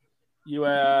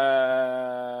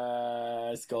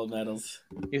 gold medals.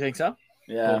 You think so?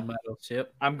 Yeah. Gold medals.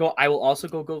 Yep. I will also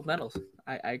go gold medals.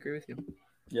 I agree with you.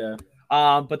 Yeah.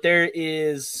 But that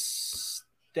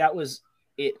was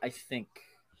it, I think.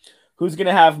 Who's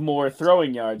gonna have more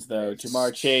throwing yards though,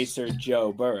 Jamar Chase or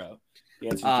Joe Burrow? The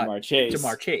answer is Jamar Chase.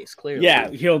 Jamar Chase, clearly. Yeah,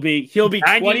 he'll be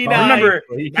 29. Remember,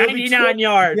 99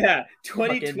 yards. Yeah,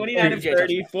 29 and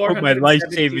 30. Put my life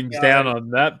savings down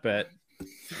on that bet.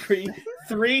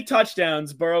 Three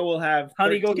touchdowns. Burrow will have.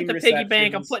 Honey, go get the piggy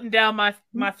bank. I'm putting down my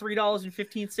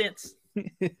 $3.15.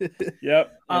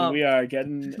 Yep, and we are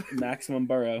getting maximum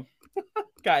Burrow.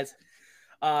 Guys,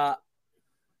 those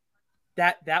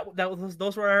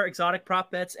were our exotic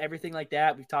prop bets, everything like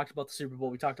that. We've talked about the Super Bowl.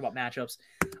 We talked about matchups.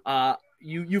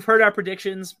 You've heard our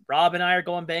predictions. Rob and I are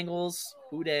going Bengals.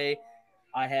 Houday.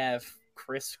 I have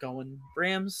Chris going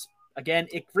Rams. Again,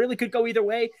 it really could go either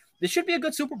way. This should be a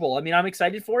good Super Bowl. I mean, I'm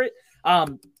excited for it.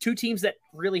 Two teams that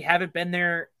really haven't been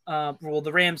there. Well,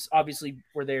 the Rams obviously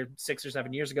were there 6 or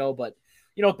 7 years ago, but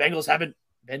Bengals haven't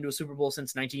been to a Super Bowl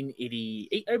since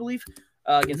 1988, I believe,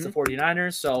 against the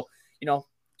 49ers. So,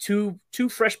 two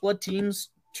fresh blood teams,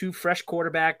 two fresh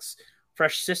quarterbacks,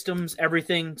 fresh systems,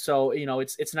 everything. So,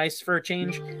 it's nice for a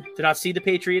change to not see the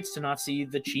Patriots, to not see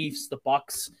the Chiefs, the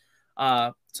Bucks.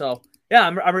 So yeah,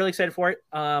 I'm really excited for it.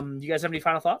 You guys have any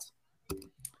final thoughts?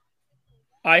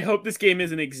 I hope this game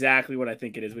isn't exactly what I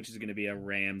think it is, which is going to be a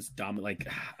Rams dominant. Like,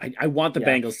 I want the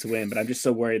Bengals to win, but I'm just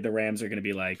so worried the Rams are going to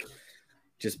be like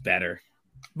just better.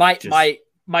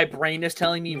 My brain is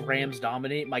telling me Rams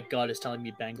dominate. My gut is telling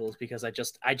me Bengals because I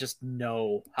just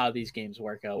know how these games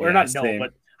work out. Or not know,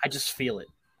 but I just feel it.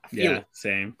 I feel it.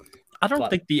 Same. I don't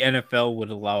think the NFL would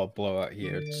allow a blowout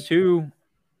here.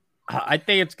 I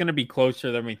think it's going to be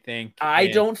closer than we think. I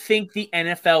don't think the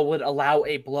NFL would allow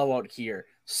a blowout here.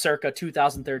 Circa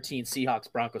 2013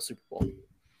 Seahawks-Broncos Super Bowl.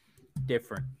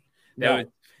 Different. Not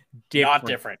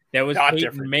different. That was not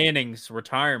Peyton different. Manning's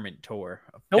retirement tour.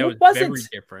 No, it wasn't. Very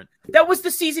different. That was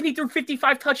the season he threw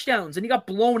 55 touchdowns and he got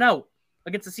blown out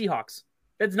against the Seahawks.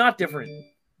 That's not different.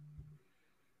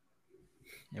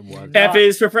 It was. F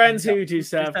is for friends who do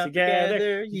stuff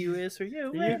together. U is for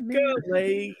you. Go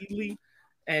lately.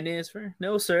 And is for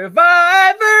no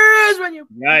survivors when you.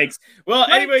 Yikes. Well,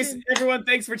 anyways, everyone,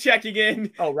 thanks for checking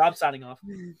in. Oh, Rob's signing off.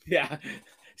 Yeah.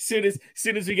 Soon as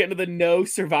we get into the no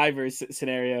survivors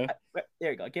scenario.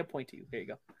 There you go. I can't point to you. There you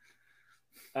go.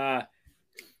 All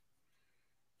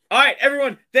right,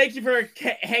 everyone. Thank you for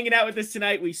hanging out with us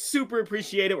tonight. We super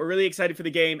appreciate it. We're really excited for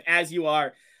the game, as you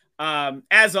are.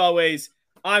 As always,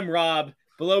 I'm Rob.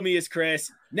 Below me is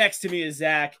Chris. Next to me is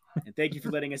Zach. And thank you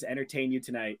for letting us entertain you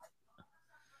tonight.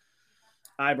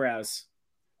 Eyebrows.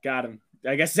 Got him.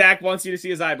 I guess Zach wants you to see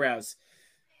his eyebrows.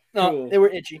 No, cool. They were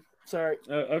itchy. Sorry.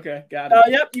 Okay, got it.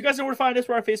 Yep, you guys know where to find us.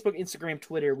 We're on Facebook, Instagram,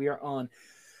 Twitter. We are on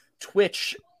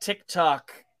Twitch,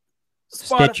 TikTok,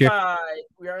 Spotify. Stitcher.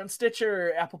 We are on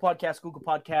Stitcher, Apple Podcasts, Google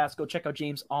Podcasts. Go check out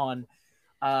James on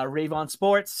Ravon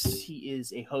Sports. He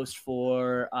is a host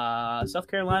for South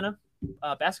Carolina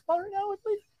basketball right now, I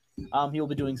believe. He will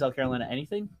be doing South Carolina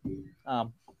anything.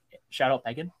 Shout out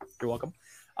Megan. You're welcome.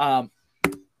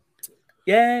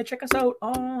 Yeah, check us out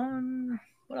on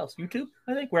what else? YouTube?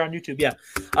 I think we're on YouTube. Yeah.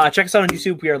 Check us out on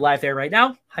YouTube. We are live there right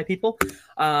now. Hi, people. Check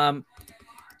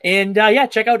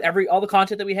out all the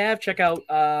content that we have. Check out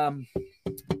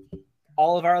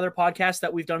all of our other podcasts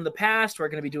that we've done in the past. We're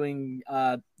going to be doing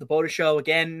the BOTA show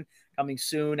again coming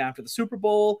soon after the Super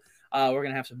Bowl. We're going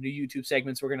to have some new YouTube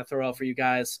segments we're going to throw out for you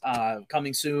guys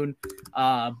coming soon.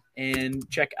 And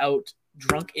check out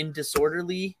Drunk and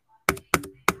Disorderly,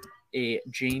 a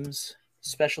James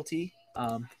specialty.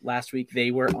 Last week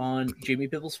they were on Jimmy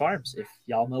Pibbles Farms. If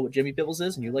y'all know what Jimmy Pibbles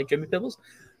is and you like Jimmy Pibbles,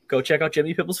 go check out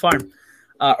Jimmy Pibbles Farm.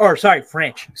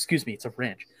 Ranch. Excuse me, it's a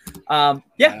ranch.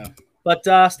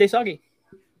 But stay soggy.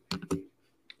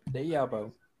 Stay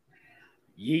elbow.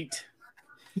 Yeet.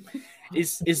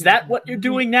 Is that what you're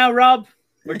doing now, Rob?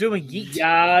 We're doing yeet.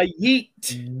 Yeah, yeet.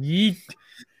 Yeet.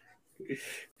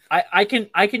 I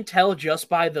can tell just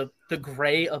by the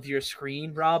gray of your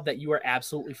screen, Rob, that you are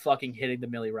absolutely fucking hitting the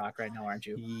Millie Rock right now, aren't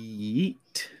you?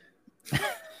 Yeet.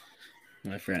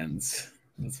 My friends,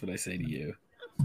 that's what I say to you.